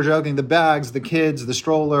coffee, we're juggling the bags, the kids, the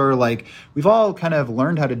stroller. Like we've all kind of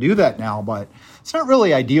learned how to do that now, but it's not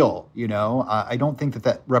really ideal. I don't think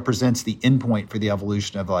that represents the endpoint for the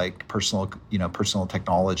evolution of like personal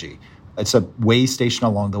technology. It's a way station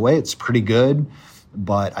along the way. It's pretty good,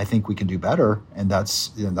 but I think we can do better. And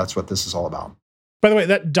that's what this is all about. By the way,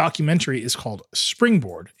 that documentary is called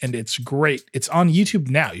Springboard, and it's great. It's on YouTube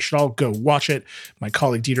now. You should all go watch it. My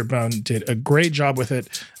colleague Dieter Bohn did a great job with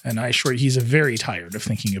it, and I assure you he's very tired of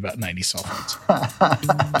thinking about 90s cell phones.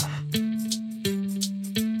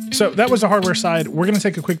 So that was the hardware side. We're going to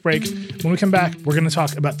take a quick break. When we come back, we're going to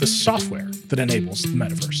talk about the software that enables the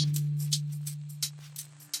metaverse.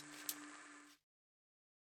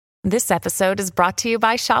 This episode is brought to you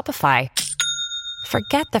by Shopify.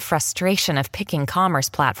 Forget the frustration of picking commerce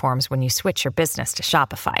platforms when you switch your business to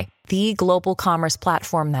Shopify, the global commerce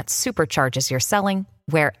platform that supercharges your selling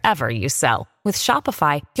wherever you sell. With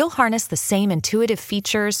Shopify, you'll harness the same intuitive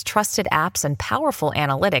features, trusted apps, and powerful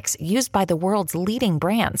analytics used by the world's leading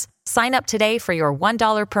brands. Sign up today for your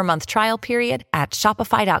 $1 per month trial period at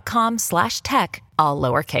shopify.com/tech, all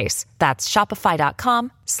lowercase. That's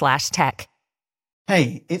shopify.com/tech.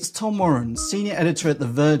 Hey, it's Tom Warren, senior editor at The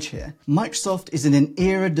Verge here. Microsoft is in an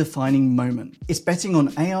era-defining moment. It's betting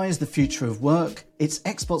on AI as the future of work, its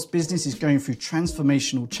Xbox business is going through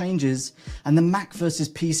transformational changes, and the Mac versus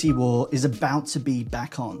PC war is about to be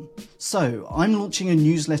back on. So, I'm launching a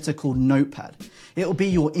newsletter called Notepad. It'll be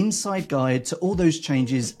your inside guide to all those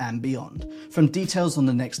changes and beyond. From details on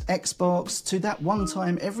the next Xbox to that one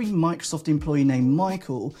time every Microsoft employee named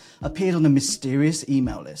Michael appeared on a mysterious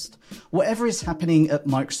email list. Whatever is happening at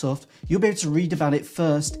Microsoft, you'll be able to read about it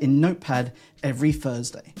first in Notepad every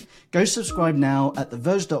Thursday. Go subscribe now at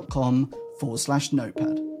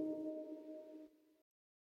theverge.com/notepad.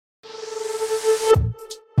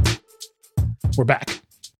 We're back.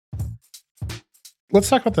 Let's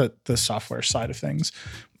talk about the software side of things.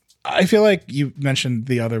 I feel like you mentioned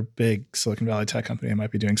the other big Silicon Valley tech company that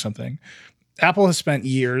might be doing something. Apple has spent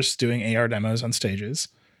years doing AR demos on stages.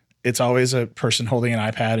 It's always a person holding an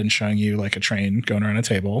iPad and showing you like a train going around a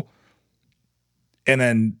table. And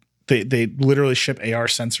then they literally ship AR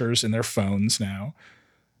sensors in their phones now.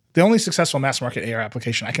 The only successful mass market AR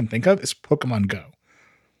application I can think of is Pokemon Go,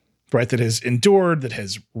 right? That has endured, that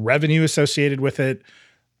has revenue associated with it,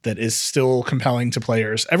 that is still compelling to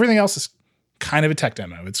players. Everything else is kind of a tech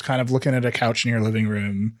demo. It's kind of looking at a couch in your living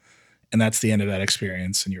room, and that's the end of that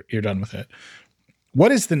experience, and you're done with it.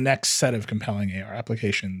 What is the next set of compelling AR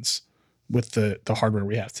applications with the hardware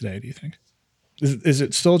we have today, do you think? Is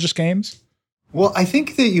it still just games? Well, I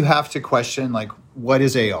think that you have to question, like, what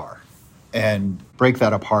is AR? And break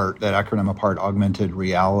that apart, that acronym apart, augmented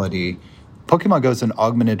reality. Pokemon Go is an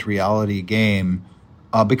augmented reality game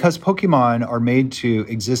because Pokemon are made to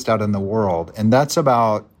exist out in the world. And that's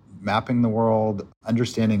about mapping the world,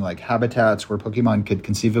 understanding like habitats where Pokemon could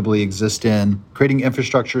conceivably exist in, creating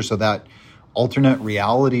infrastructure so that alternate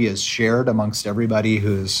reality is shared amongst everybody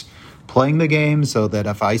who's playing the game, so that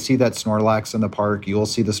if I see that Snorlax in the park, you'll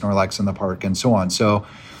see the Snorlax in the park, and so on. So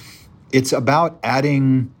it's about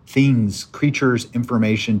adding things, creatures,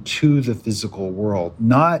 information to the physical world,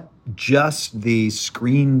 not just the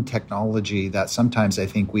screen technology that sometimes I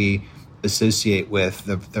think we associate with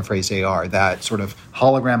the phrase AR, that sort of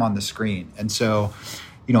hologram on the screen. And so,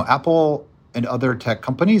 Apple and other tech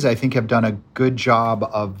companies, I think, have done a good job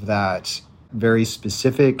of that very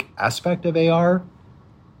specific aspect of AR.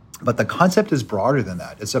 But the concept is broader than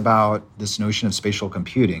that. It's about this notion of spatial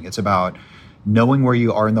computing. It's about knowing where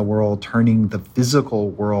you are in the world, turning the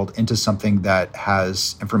physical world into something that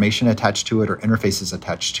has information attached to it or interfaces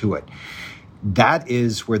attached to it. That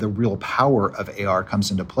is where the real power of AR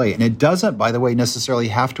comes into play. And it doesn't, by the way, necessarily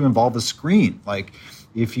have to involve a screen. Like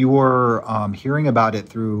if you're hearing about it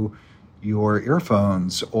through your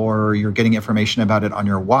earphones or you're getting information about it on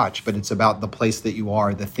your watch, but it's about the place that you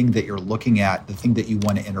are, the thing that you're looking at, the thing that you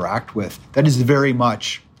want to interact with. That is very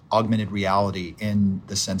much augmented reality in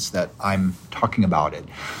the sense that I'm talking about it.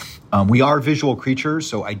 We are visual creatures,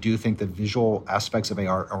 so I do think the visual aspects of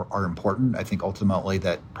AR are important. I think ultimately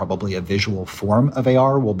that probably a visual form of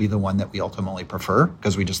AR will be the one that we ultimately prefer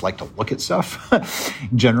because we just like to look at stuff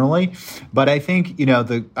generally. But I think,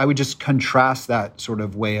 I would just contrast that sort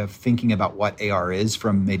of way of thinking about what AR is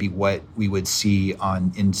from maybe what we would see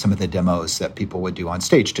in some of the demos that people would do on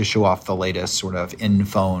stage to show off the latest sort of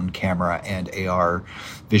in-phone camera and AR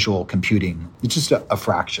visual computing. It's just a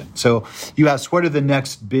fraction. So you asked, what are the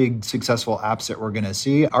next big successful apps that we're going to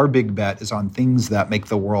see? Our big bet is on things that make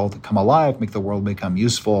the world come alive, make the world become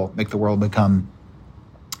useful, make the world become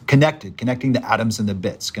connected, connecting the atoms and the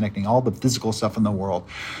bits, connecting all the physical stuff in the world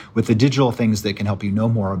with the digital things that can help you know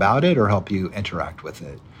more about it or help you interact with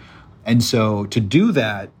it. And so to do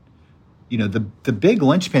that, the big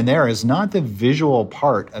linchpin there is not the visual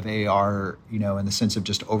part of AR, in the sense of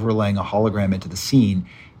just overlaying a hologram into the scene.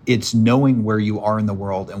 It's knowing where you are in the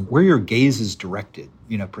world and where your gaze is directed,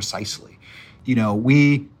 precisely.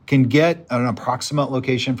 We can get an approximate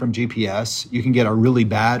location from GPS. You can get a really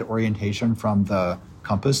bad orientation from the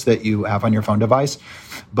compass that you have on your phone device,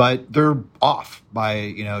 but they're off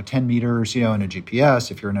by, 10 meters, in a GPS.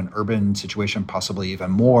 If you're in an urban situation, possibly even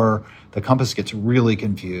more, the compass gets really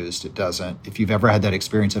confused. It doesn't. If you've ever had that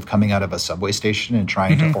experience of coming out of a subway station and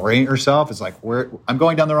trying to orient yourself, it's like, I'm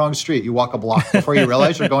going down the wrong street. You walk a block before you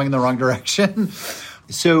realize you're going in the wrong direction.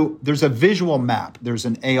 So there's a visual map. There's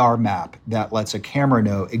an AR map that lets a camera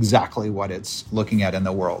know exactly what it's looking at in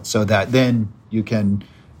the world, so that then you can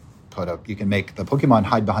make the Pokemon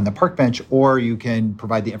hide behind the park bench, or you can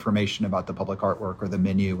provide the information about the public artwork or the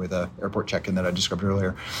menu or the airport check-in that I described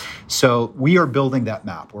earlier. So we are building that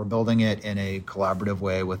map. We're building it in a collaborative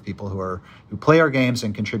way with people who play our games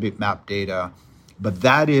and contribute map data. But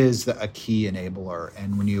that is a key enabler.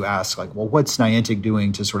 And when you ask, what's Niantic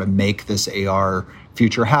doing to sort of make this AR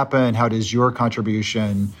future happen? How does your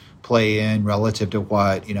contribution play in relative to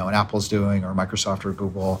what, an Apple's doing or Microsoft or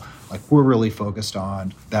Google? We're really focused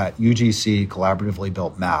on that UGC collaboratively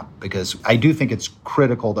built map, because I do think it's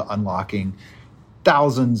critical to unlocking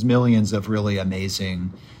thousands, millions of really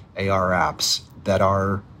amazing AR apps that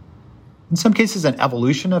are, in some cases, an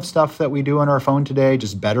evolution of stuff that we do on our phone today,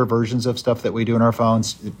 just better versions of stuff that we do on our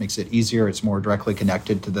phones. It makes it easier. It's more directly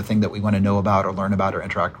connected to the thing that we want to know about or learn about or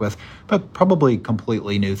interact with. But probably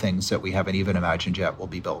completely new things that we haven't even imagined yet will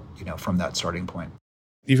be built, from that starting point.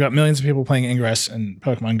 You've got millions of people playing Ingress and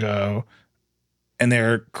Pokemon Go, and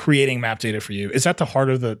they're creating map data for you. Is that the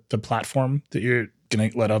heart of the platform that you're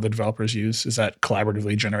going to let other developers use? Is that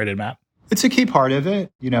collaboratively generated map? It's a key part of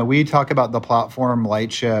it. We talk about the platform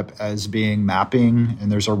Lightship as being mapping,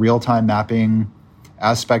 and there's a real-time mapping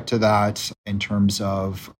aspect to that in terms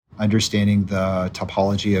of understanding the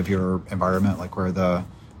topology of your environment, like where the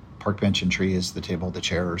park bench and tree is, the table, the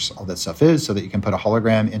chairs, all that stuff is, so that you can put a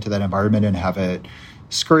hologram into that environment and have it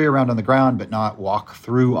scurry around on the ground, but not walk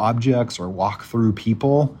through objects or walk through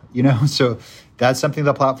people, So that's something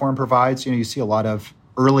the platform provides. You see a lot of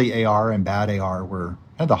early AR and bad AR where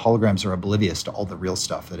the holograms are oblivious to all the real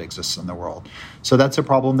stuff that exists in the world. So that's a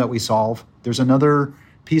problem that we solve. There's another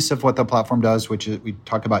piece of what the platform does, which is, we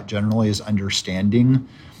talk about generally, is understanding.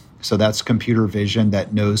 So that's computer vision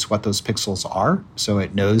that knows what those pixels are. So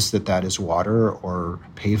it knows that that is water or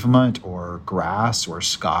pavement or grass or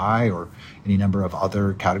sky or any number of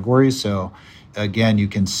other categories. So again, you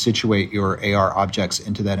can situate your AR objects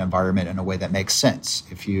into that environment in a way that makes sense.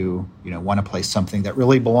 If you want to place something that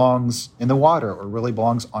really belongs in the water or really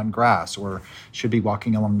belongs on grass or should be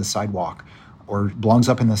walking along the sidewalk or belongs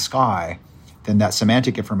up in the sky, then that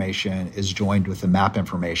semantic information is joined with the map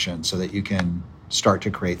information so that you can start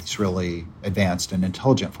to create these really advanced and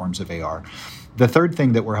intelligent forms of AR. The third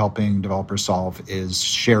thing that we're helping developers solve is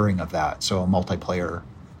sharing of that, so a multiplayer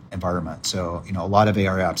environment. So, a lot of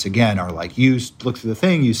AR apps, again, are like you look through the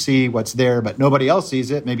thing, you see what's there, but nobody else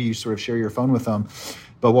sees it. Maybe you sort of share your phone with them.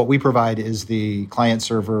 But what we provide is the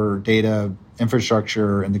client-server data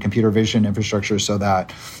infrastructure and the computer vision infrastructure so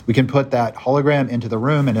that we can put that hologram into the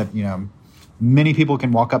room and many people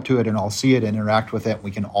can walk up to it and all see it and interact with it.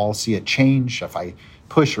 We can all see it change. If I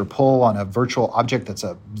push or pull on a virtual object that's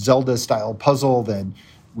a Zelda-style puzzle, then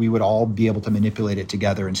we would all be able to manipulate it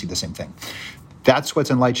together and see the same thing. That's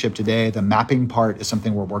what's in Lightship today. The mapping part is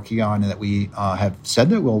something we're working on and that we have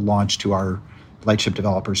said that we'll launch to our Lightship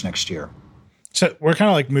developers next year. So we're kind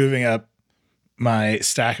of like moving up my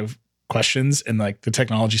stack of questions and like the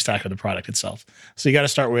technology stack of the product itself. So you got to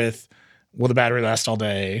start with, will the battery last all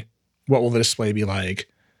day? What will the display be like?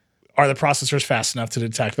 Are the processors fast enough to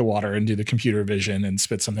detect the water and do the computer vision and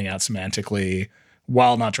spit something out semantically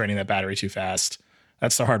while not draining that battery too fast?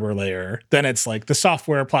 That's the hardware layer. Then it's like the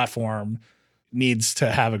software platform needs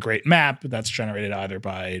to have a great map that's generated either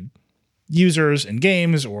by users in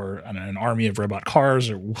games or an army of robot cars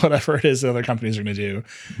or whatever it is that other companies are going to do.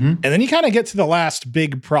 Mm-hmm. And then you kind of get to the last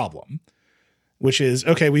big problem, which is,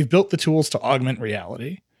 okay, we've built the tools to augment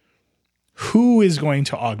reality. Who is going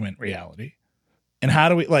to augment reality? And how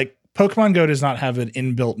do we, like, Pokemon Go does not have an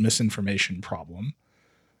inbuilt misinformation problem.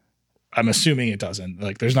 I'm assuming it doesn't.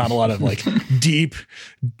 Like, there's not a lot of like deep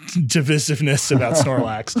divisiveness about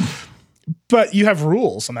Snorlax. But you have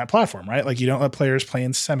rules on that platform, right? Like, you don't let players play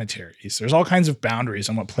in cemeteries. There's all kinds of boundaries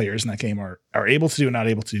on what players in that game are able to do and not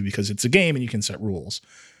able to do because it's a game and you can set rules.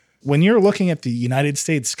 When you're looking at the United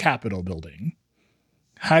States Capitol building,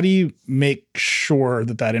 how do you make sure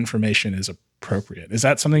that that information is appropriate? Is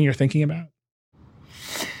that something you're thinking about?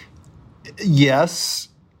 Yes.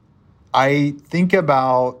 I think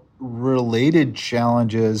about related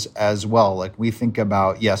challenges as well. Like, we think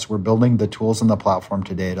about, yes, we're building the tools in the platform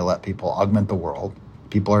today to let people augment the world.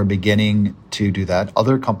 People are beginning to do that.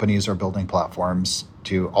 Other companies are building platforms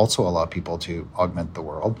to also allow people to augment the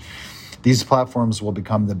world. These platforms will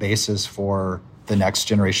become the basis for the next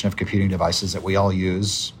generation of computing devices that we all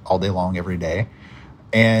use all day long, every day.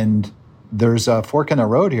 And there's a fork in the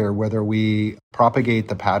road here, whether we propagate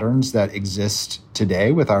the patterns that exist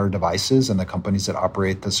today with our devices and the companies that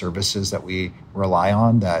operate the services that we rely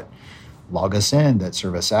on, that log us in, that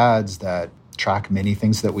serve us ads, that track many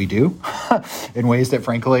things that we do in ways that,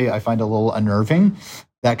 frankly, I find a little unnerving,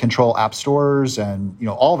 that control app stores and,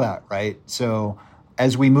 all that, right? So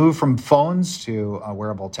as we move from phones to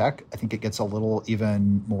wearable tech, I think it gets a little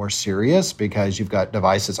even more serious because you've got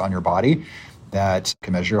devices on your body that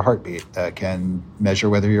can measure your heartbeat, that can measure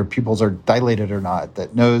whether your pupils are dilated or not,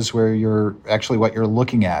 that knows where you're actually what you're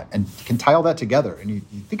looking at and can tie all that together. And you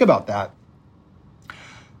think about that.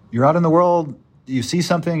 You're out in the world, you see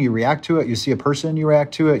something, you react to it, you see a person, you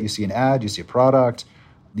react to it, you see an ad, you see a product,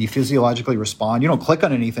 you physiologically respond. You don't click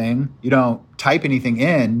on anything, you don't type anything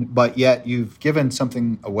in, but yet you've given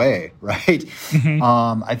something away, right?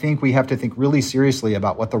 Mm-hmm. I think we have to think really seriously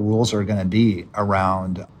about what the rules are going to be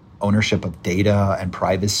around ownership of data and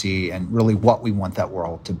privacy and really what we want that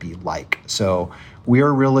world to be like. So we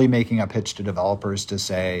are really making a pitch to developers to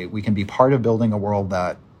say we can be part of building a world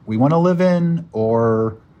that we want to live in,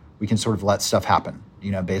 or we can sort of let stuff happen,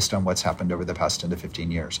 based on what's happened over the past 10 to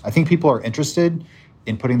 15 years. I think people are interested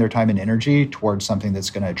in putting their time and energy towards something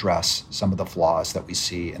that's going to address some of the flaws that we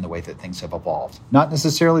see in the way that things have evolved. Not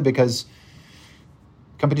necessarily because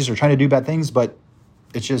companies are trying to do bad things, but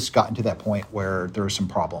it's just gotten to that point where there are some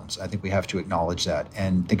problems. I think we have to acknowledge that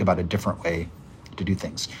and think about a different way to do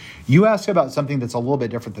things. You asked about something that's a little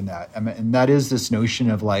bit different than that. And that is this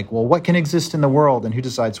notion of like, well, what can exist in the world and who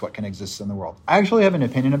decides what can exist in the world? I actually have an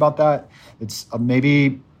opinion about that. It's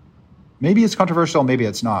maybe it's controversial, maybe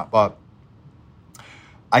it's not. But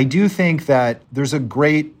I do think that there's a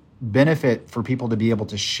great benefit for people to be able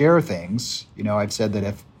to share things. I've said that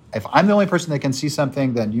if I'm the only person that can see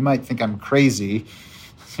something, then you might think I'm crazy.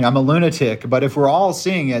 I'm a lunatic. But if we're all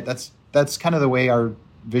seeing it, that's kind of the way our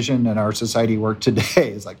vision and our society work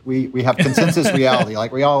today. Is like we have consensus reality.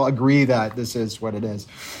 Like we all agree that this is what it is.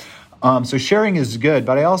 So sharing is good,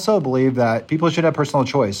 but I also believe that people should have personal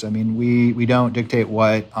choice. I mean, we don't dictate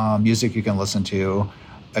what music you can listen to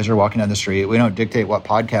as you're walking down the street. We don't dictate what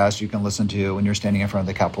podcast you can listen to when you're standing in front of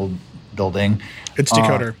the Capitol building. It's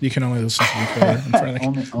Decoder. You can only listen to Decoder in front of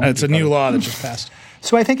the It's Decoder. A new law that just passed.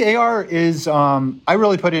 So I think AR is, I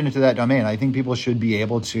really put it into that domain. I think people should be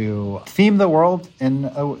able to theme the world in,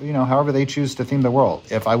 however they choose to theme the world.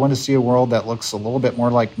 If I want to see a world that looks a little bit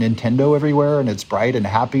more like Nintendo everywhere and it's bright and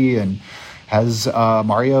happy and has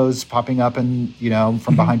Marios popping up and,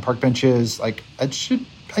 from behind park benches, I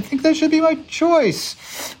think that should be my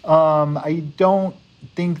choice. I don't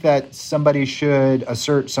think that somebody should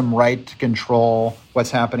assert some right to control what's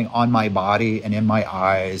happening on my body and in my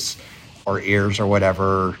eyes or ears or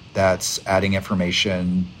whatever that's adding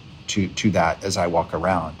information to that as I walk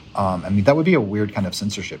around. That would be a weird kind of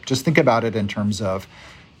censorship. Just think about it in terms of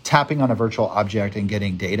tapping on a virtual object and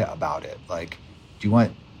getting data about it. Like, I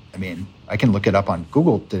can look it up on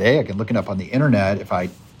Google today. I can look it up on the internet. If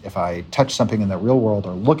I touch something in the real world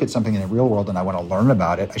or look at something in the real world and I want to learn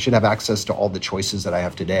about it, I should have access to all the choices that I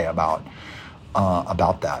have today about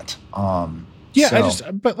that.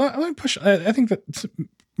 But let me push. I think that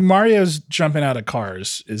Mario's jumping out of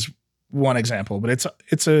cars is one example, but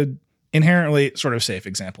it's a inherently sort of safe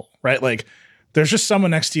example, right? Like, there's just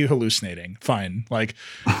someone next to you hallucinating. Fine, like,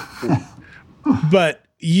 but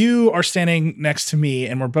you are standing next to me,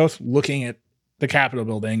 and we're both looking at the Capitol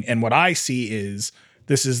building, and what I see is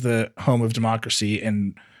this is the home of democracy,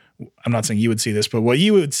 and I'm not saying you would see this, but what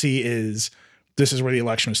you would see is this is where the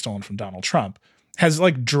election was stolen from Donald Trump. Has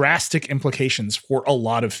like drastic implications for a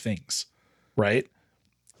lot of things, right?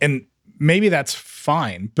 And maybe that's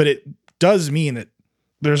fine, but it does mean that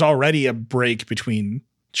there's already a break between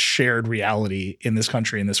shared reality in this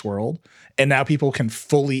country, in this world, and now people can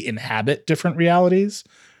fully inhabit different realities.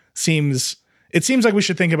 It seems like we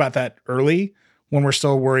should think about that early, when we're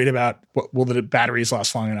still worried about will the batteries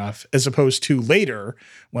last long enough, as opposed to later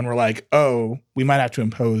when we're like, oh, we might have to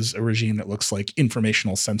impose a regime that looks like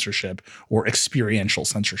informational censorship or experiential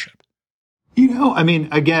censorship.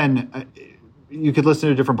 Again, you could listen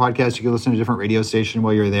to different podcasts, you could listen to a different radio station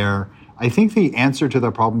while you're there. I think the answer to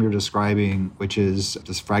the problem you're describing, which is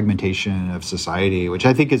this fragmentation of society, which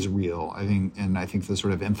I think is real. I think the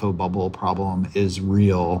sort of info bubble problem is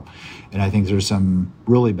real. And I think there's some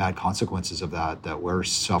really bad consequences of that we're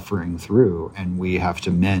suffering through and we have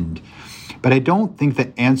to mend. But I don't think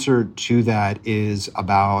the answer to that is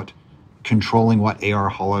about controlling what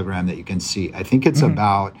AR hologram that you can see. I think it's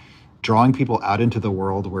about drawing people out into the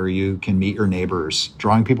world where you can meet your neighbors,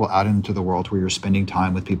 drawing people out into the world where you're spending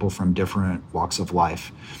time with people from different walks of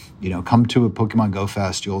life. Come to a Pokemon Go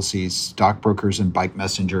Fest, you'll see stockbrokers and bike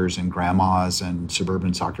messengers and grandmas and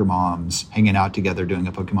suburban soccer moms hanging out together doing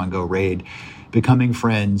a Pokemon Go raid, becoming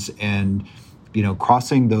friends and,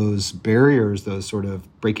 crossing those barriers, those sort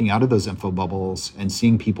of breaking out of those info bubbles and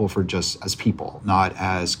seeing people for just as people, not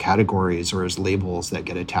as categories or as labels that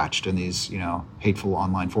get attached in these, hateful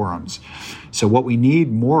online forums. So what we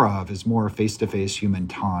need more of is more face-to-face human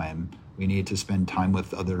time. We need to spend time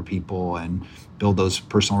with other people and build those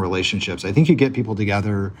personal relationships. I think you get people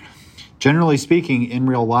together, generally speaking, in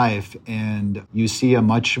real life, and you see a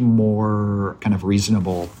much more kind of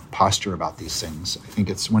reasonable posture about these things. I think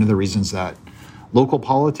it's one of the reasons that local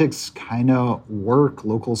politics kind of work,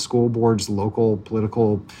 local school boards, local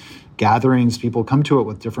political gatherings, people come to it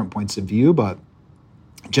with different points of view, but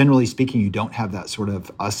generally speaking, you don't have that sort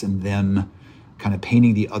of us and them kind of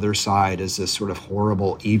painting the other side as this sort of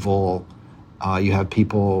horrible, evil. You have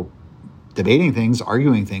people debating things,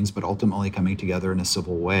 arguing things, but ultimately coming together in a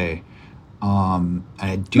civil way. And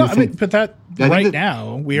I do think... but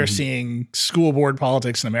now we are seeing school board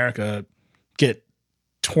politics in America get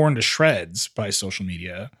torn to shreds by social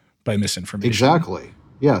media, by misinformation. Exactly.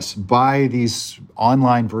 Yes. By these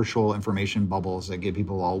online virtual information bubbles that get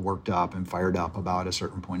people all worked up and fired up about a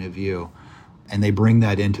certain point of view. And they bring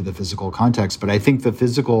that into the physical context. But I think the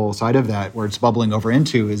physical side of that, where it's bubbling over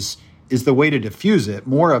into, is the way to diffuse it.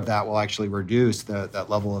 More of that will actually reduce that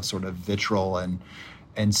level of sort of vitriol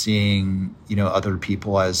and seeing, other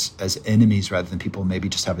people as enemies rather than people maybe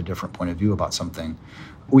just have a different point of view about something.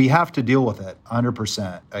 We have to deal with it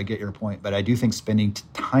 100%. I get your point, but I do think spending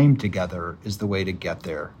time together is the way to get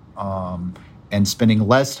there. And spending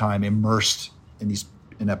less time immersed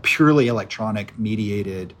in in a purely electronic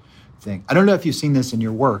mediated thing. I don't know if you've seen this in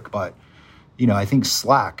your work, but I think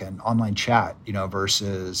Slack and online chat,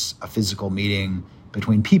 versus a physical meeting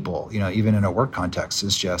between people, even in a work context,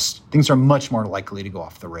 is just things are much more likely to go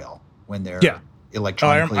off the rail when they're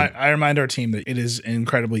electronically. I remind our team that it is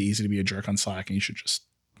incredibly easy to be a jerk on Slack, and you should just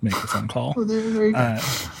make the phone call. There you go.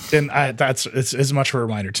 It's as much of a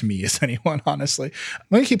reminder to me as anyone, honestly. I'm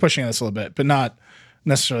going to keep pushing on this a little bit, but not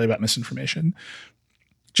necessarily about misinformation,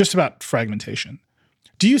 just about fragmentation.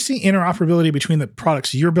 Do you see interoperability between the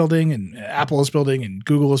products you're building and Apple is building and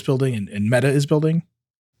Google is building and Meta is building?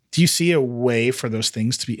 Do you see a way for those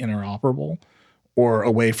things to be interoperable, or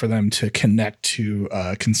a way for them to connect to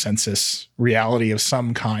a consensus reality of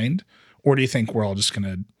some kind? Or do you think we're all just going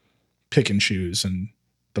to pick and choose in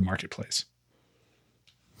the marketplace?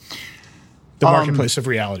 The marketplace of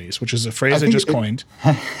realities, which is a phrase I just coined.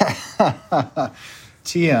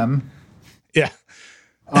 TM. Yeah.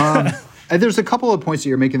 There's a couple of points that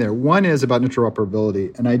you're making there. One is about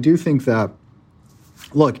interoperability. And I do think that,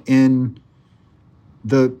 look, in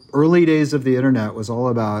the early days of the internet was all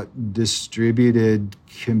about distributed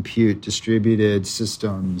compute, distributed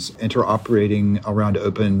systems, interoperating around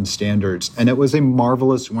open standards. And it was a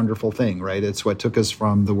marvelous, wonderful thing, right? It's what took us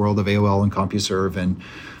from the world of AOL and CompuServe and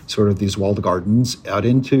sort of these walled gardens out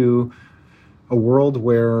into a world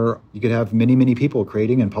where you could have many, many people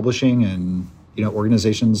creating and publishing, and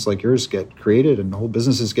organizations like yours get created and whole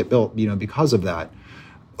businesses get built, because of that.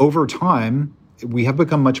 Over time, we have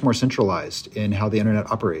become much more centralized in how the internet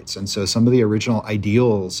operates. And so some of the original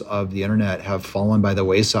ideals of the internet have fallen by the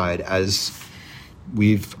wayside as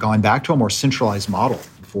we've gone back to a more centralized model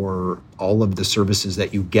for all of the services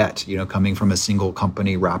that you get, coming from a single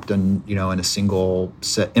company wrapped in, in a single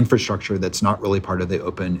set infrastructure that's not really part of the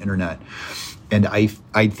open internet. And I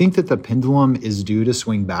think that the pendulum is due to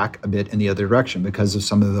swing back a bit in the other direction because of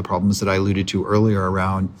some of the problems that I alluded to earlier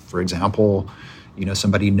around, for example,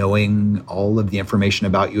 somebody knowing all of the information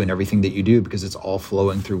about you and everything that you do because it's all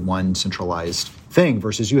flowing through one centralized thing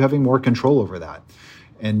versus you having more control over that.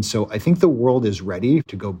 And so I think the world is ready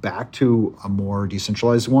to go back to a more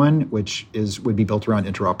decentralized one, which would be built around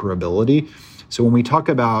interoperability. So when we talk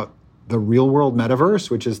about the real world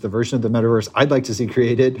metaverse, which is the version of the metaverse I'd like to see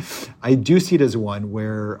created, I do see it as one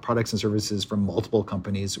where products and services from multiple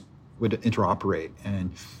companies would interoperate.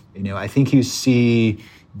 And, I think you see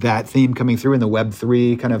that theme coming through in the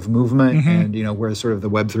Web3 kind of movement and, where sort of the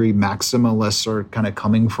Web3 maximalists are kind of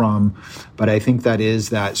coming from. But I think that is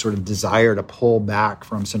that sort of desire to pull back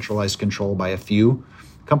from centralized control by a few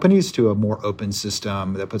companies to a more open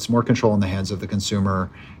system that puts more control in the hands of the consumer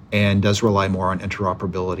and does rely more on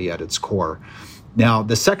interoperability at its core. Now,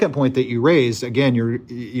 the second point that you raised, again,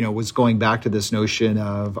 was going back to this notion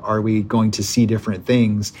of, are we going to see different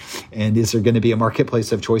things? And is there going to be a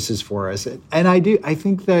marketplace of choices for us? And I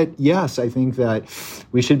think that, yes, I think that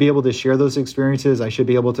we should be able to share those experiences. I should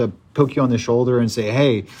be able to poke you on the shoulder and say,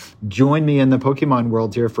 hey, join me in the Pokemon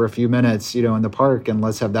world here for a few minutes, in the park, and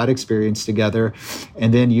let's have that experience together.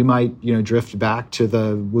 And then you might, drift back to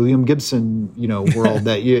the William Gibson, world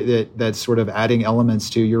that's sort of adding elements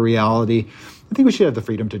to your reality. I think we should have the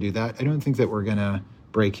freedom to do that. I don't think that we're going to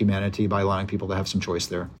break humanity by allowing people to have some choice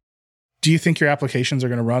there. Do you think your applications are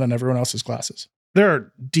going to run on everyone else's glasses? There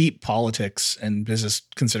are deep politics and business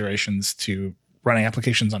considerations to running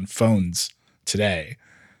applications on phones today.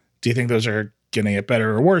 Do you think those are going to get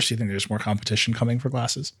better or worse? Do you think there's more competition coming for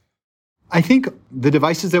glasses? I think the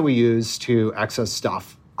devices that we use to access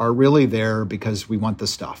stuff are really there because we want the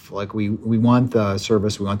stuff. Like we want the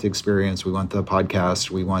service, we want the experience, we want the podcast,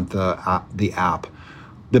 we want the app.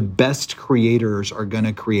 The best creators are going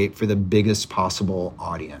to create for the biggest possible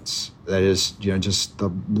audience. That is, just the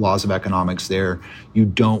laws of economics there. You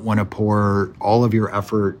don't want to pour all of your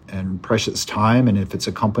effort and precious time, and if it's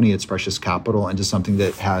a company, it's precious capital, into something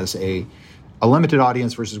that has a limited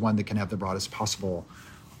audience versus one that can have the broadest possible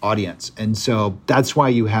audience. And so that's why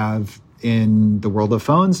you have, in the world of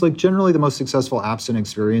phones, like generally the most successful apps and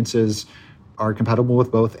experiences are compatible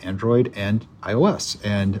with both Android and iOS.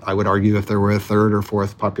 And I would argue if there were a third or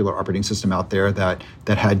fourth popular operating system out there that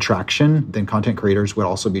had traction, then content creators would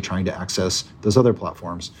also be trying to access those other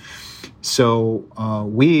platforms. So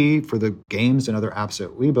we, for the games and other apps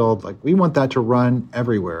that we build, we want that to run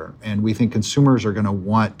everywhere. And we think consumers are going to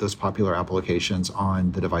want those popular applications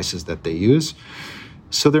on the devices that they use.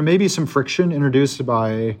 So there may be some friction introduced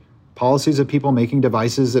by policies of people making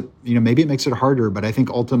devices that, maybe it makes it harder, but I think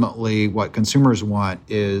ultimately what consumers want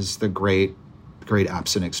is the great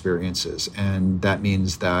apps and experiences. And that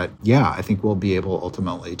means that, I think we'll be able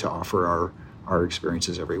ultimately to offer our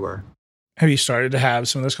experiences everywhere. Have you started to have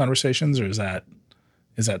some of those conversations, or is that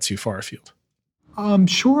is that too far afield?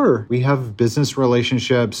 Sure. We have business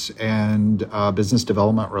relationships and business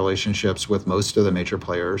development relationships with most of the major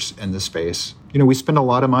players in the space. We spend a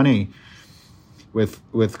lot of money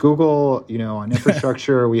with Google, on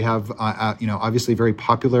infrastructure. We have, obviously very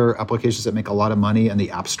popular applications that make a lot of money in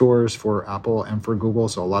the app stores for Apple and for Google.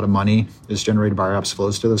 So a lot of money is generated by our apps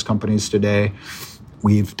flows to those companies today.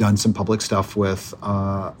 We've done some public stuff with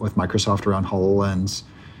Microsoft around HoloLens.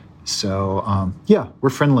 So,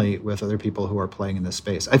 we're friendly with other people who are playing in this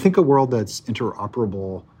space. I think a world that's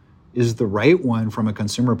interoperable is the right one from a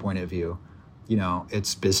consumer point of view.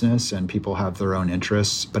 It's business and people have their own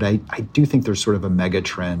interests, but I do think there's sort of a mega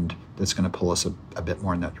trend that's going to pull us a bit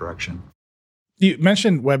more in that direction. You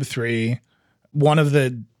mentioned Web3. One of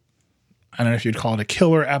the, I don't know if you'd call it a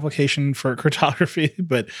killer application for cryptography,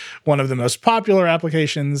 but one of the most popular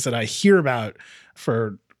applications that I hear about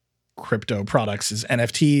for crypto products is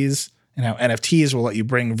NFTs, and how NFTs will let you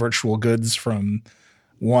bring virtual goods from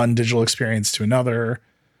one digital experience to another.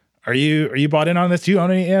 Are you bought in on this? Do you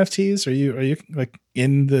own any NFTs? Are you like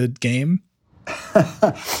in the game?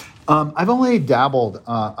 I've only dabbled.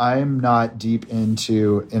 I'm not deep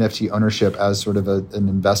into NFT ownership as sort of an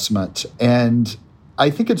investment. And I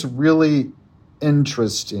think it's really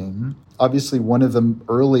interesting. Obviously, one of the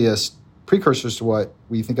earliest precursors to what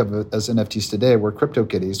we think of as NFTs today were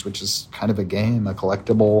CryptoKitties, which is kind of a game, a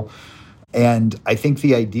collectible. And I think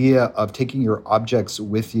the idea of taking your objects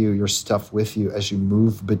with you, your stuff with you as you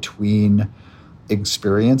move between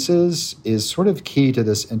experiences is sort of key to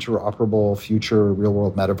this interoperable future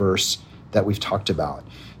real-world metaverse that we've talked about.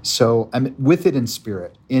 So I'm with it in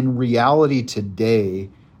spirit. In reality today,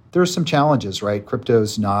 there are some challenges, right?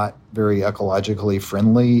 Crypto's not very ecologically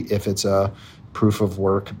friendly if it's a proof of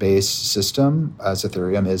work based system, as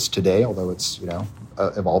Ethereum is today, although it's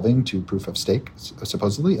evolving to proof of stake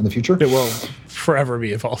supposedly in the future. It will forever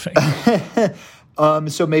be evolving.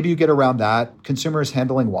 So maybe you get around that. Consumers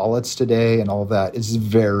handling wallets today and all of that is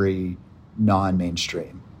very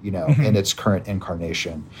non-mainstream, in its current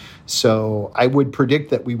incarnation. So I would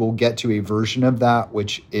predict that we will get to a version of that,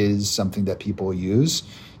 which is something that people use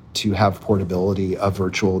to have portability of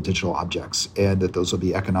virtual digital objects, and that those will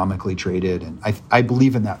be economically traded. And I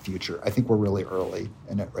believe in that future. I think we're really early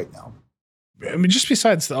in it right now. I mean, just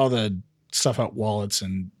besides all the stuff about wallets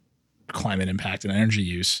and climate impact and energy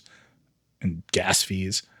use and gas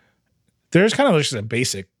fees, there's kind of just a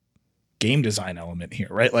basic game design element here,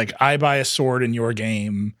 right? Like, I buy a sword in your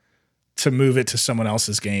game to move it to someone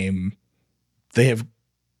else's game. They have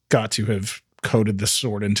got to have coded the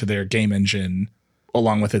sword into their game engine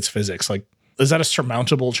along with its physics. Like, is that a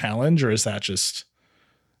surmountable challenge, or is that just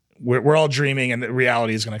we're all dreaming and the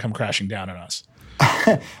reality is going to come crashing down on us?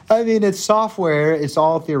 I mean, it's software. It's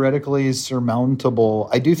all theoretically surmountable.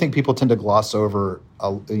 I do think people tend to gloss over,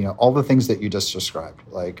 all the things that you just described.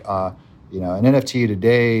 Like, an NFT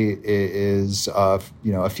today is, a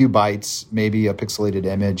few bytes, maybe a pixelated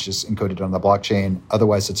image just encoded on the blockchain.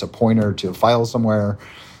 Otherwise, it's a pointer to a file somewhere.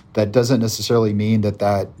 That doesn't necessarily mean that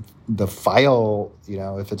the file,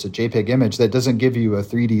 if it's a JPEG image, that doesn't give you a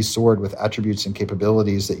 3D sword with attributes and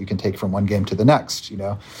capabilities that you can take from one game to the next,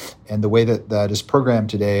 And the way that is programmed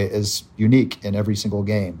today is unique in every single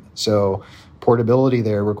game. So portability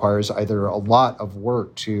there requires either a lot of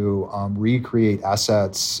work to recreate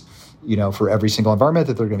assets, for every single environment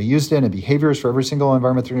that they're going to be used in, and behaviors for every single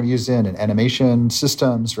environment they're going to be used in, and animation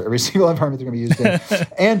systems for every single environment they're going to be used in,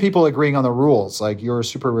 and people agreeing on the rules. Like, your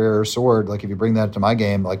super rare sword, like if you bring that to my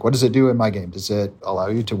game, like what does it do in my game? Does it allow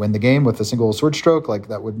you to win the game with a single sword stroke? Like,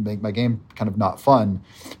 that would make my game kind of not fun.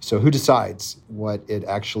 So who decides what it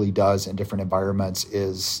actually does in different environments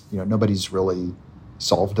is, nobody's really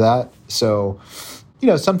solved that. So,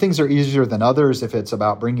 some things are easier than others. If it's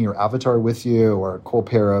about bringing your avatar with you, or a cool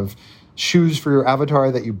pair of shoes for your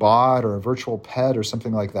avatar that you bought, or a virtual pet or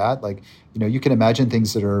something like that, like, you can imagine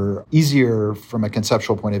things that are easier from a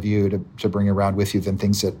conceptual point of view to bring around with you than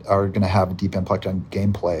things that are going to have a deep impact on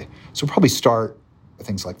gameplay. So we'll probably start with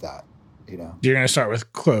things like that, You're going to start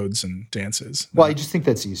with clothes and dances. Well, I just think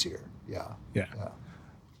that's easier. Yeah.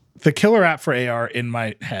 The killer app for AR in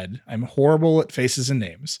my head, I'm horrible at faces and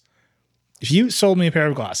names. If you sold me a pair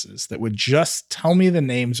of glasses that would just tell me the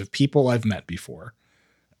names of people I've met before,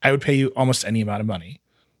 I would pay you almost any amount of money.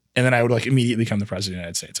 And then I would immediately become the president of the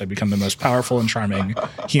United States. I'd become the most powerful and charming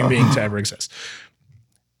human being to ever exist.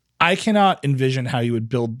 I cannot envision how you would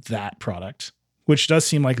build that product, which does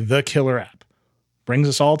seem like the killer app. Brings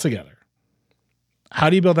us all together. How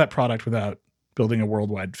do you build that product without building a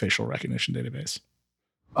worldwide facial recognition database?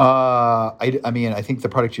 I think the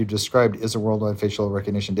product you described is a worldwide facial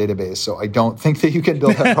recognition database. So I don't think that you can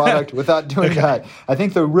build that product without doing that. I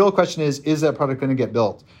think the real question is that product going to get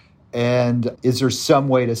built? And is there some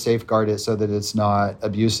way to safeguard it so that it's not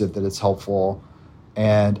abusive, that it's helpful?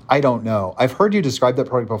 And I don't know. I've heard you describe that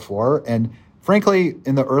product before. And frankly,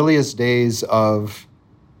 in the earliest days of,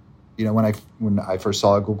 when I first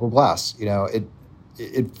saw a Google Glass,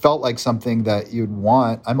 it felt like something that you'd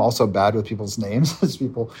want. I'm also bad with people's names, as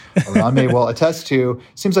people around me will attest to.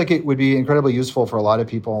 Seems like it would be incredibly useful for a lot of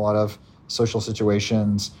people, a lot of social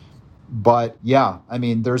situations. But yeah,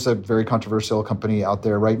 there's a very controversial company out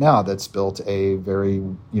there right now that's built a very,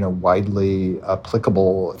 widely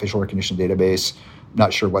applicable facial recognition database.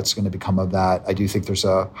 Not sure what's going to become of that. I do think there's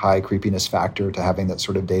a high creepiness factor to having that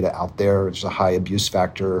sort of data out there. There's a high abuse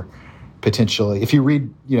factor. Potentially, if you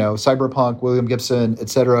read, Cyberpunk, William Gibson, et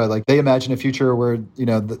cetera, like they imagine a future where,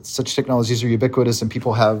 such technologies are ubiquitous and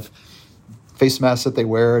people have face masks that they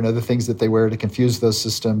wear and other things that they wear to confuse those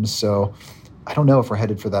systems. So I don't know if we're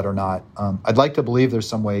headed for that or not. I'd like to believe there's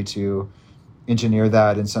some way to engineer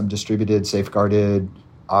that in some distributed, safeguarded,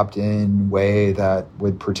 opt-in way that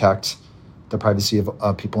would protect the privacy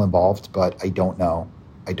of people involved, but I don't know.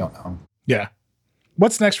 Yeah.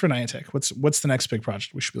 What's next for Niantic? What's the next big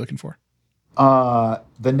project we should be looking for?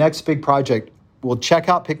 The next big project, well, check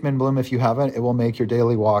out Pikmin Bloom if you haven't. It will make your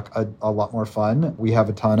daily walk a lot more fun. We have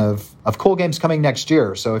a ton of cool games coming next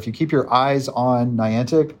year. So if you keep your eyes on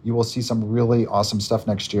Niantic, you will see some really awesome stuff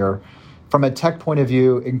next year. From a tech point of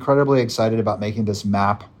view, incredibly excited about making this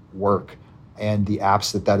map work and the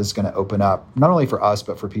apps that is going to open up, not only for us,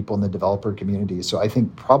 but for people in the developer community. So I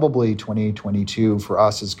think probably 2022 for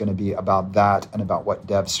us is going to be about that and about what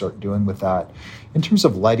devs start doing with that in terms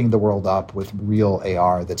of lighting the world up with real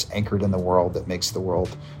AR that's anchored in the world, that makes the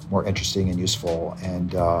world more interesting and useful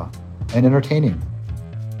and entertaining.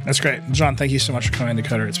 That's great. John, thank you so much for coming to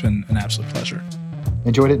Decoder. It's been an absolute pleasure.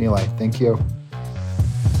 Enjoyed it, Nilay. Thank you.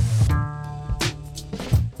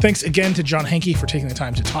 Thanks again to John Hanke for taking the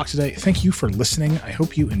time to talk today. Thank you for listening. I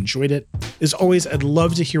hope you enjoyed it. As always, I'd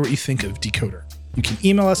love to hear what you think of Decoder. You can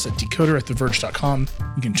email us at decoder@theverge.com.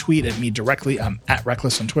 You can tweet at me directly. I'm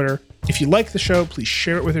 @Reckless on Twitter. If you like the show, please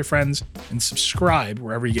share it with your friends and subscribe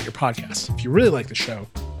wherever you get your podcasts. If you really like the show,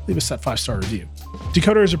 leave us that 5-star review.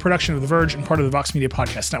 Decoder is a production of The Verge and part of the Vox Media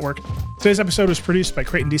Podcast Network. Today's episode was produced by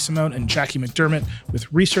Creighton DeSimone and Jackie McDermott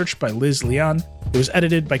with research by Liz Leon. It was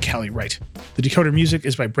edited by Callie Wright. The Decoder music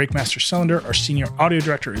is by Breakmaster Cylinder. Our senior audio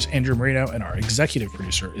director is Andrew Marino, and our executive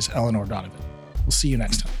producer is Eleanor Donovan. We'll see you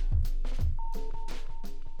next time.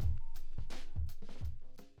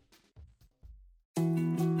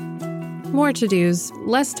 More to-dos,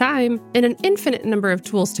 less time, and an infinite number of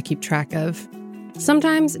tools to keep track of.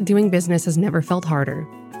 Sometimes doing business has never felt harder,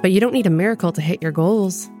 but you don't need a miracle to hit your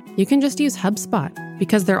goals. You can just use HubSpot,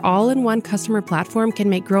 because their all-in-one customer platform can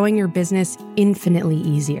make growing your business infinitely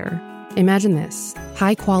easier. Imagine this: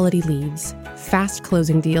 high-quality leads, fast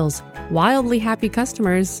closing deals, wildly happy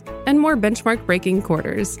customers, and more benchmark-breaking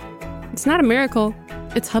quarters. It's not a miracle,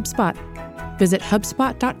 it's HubSpot. Visit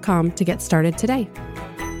HubSpot.com to get started today.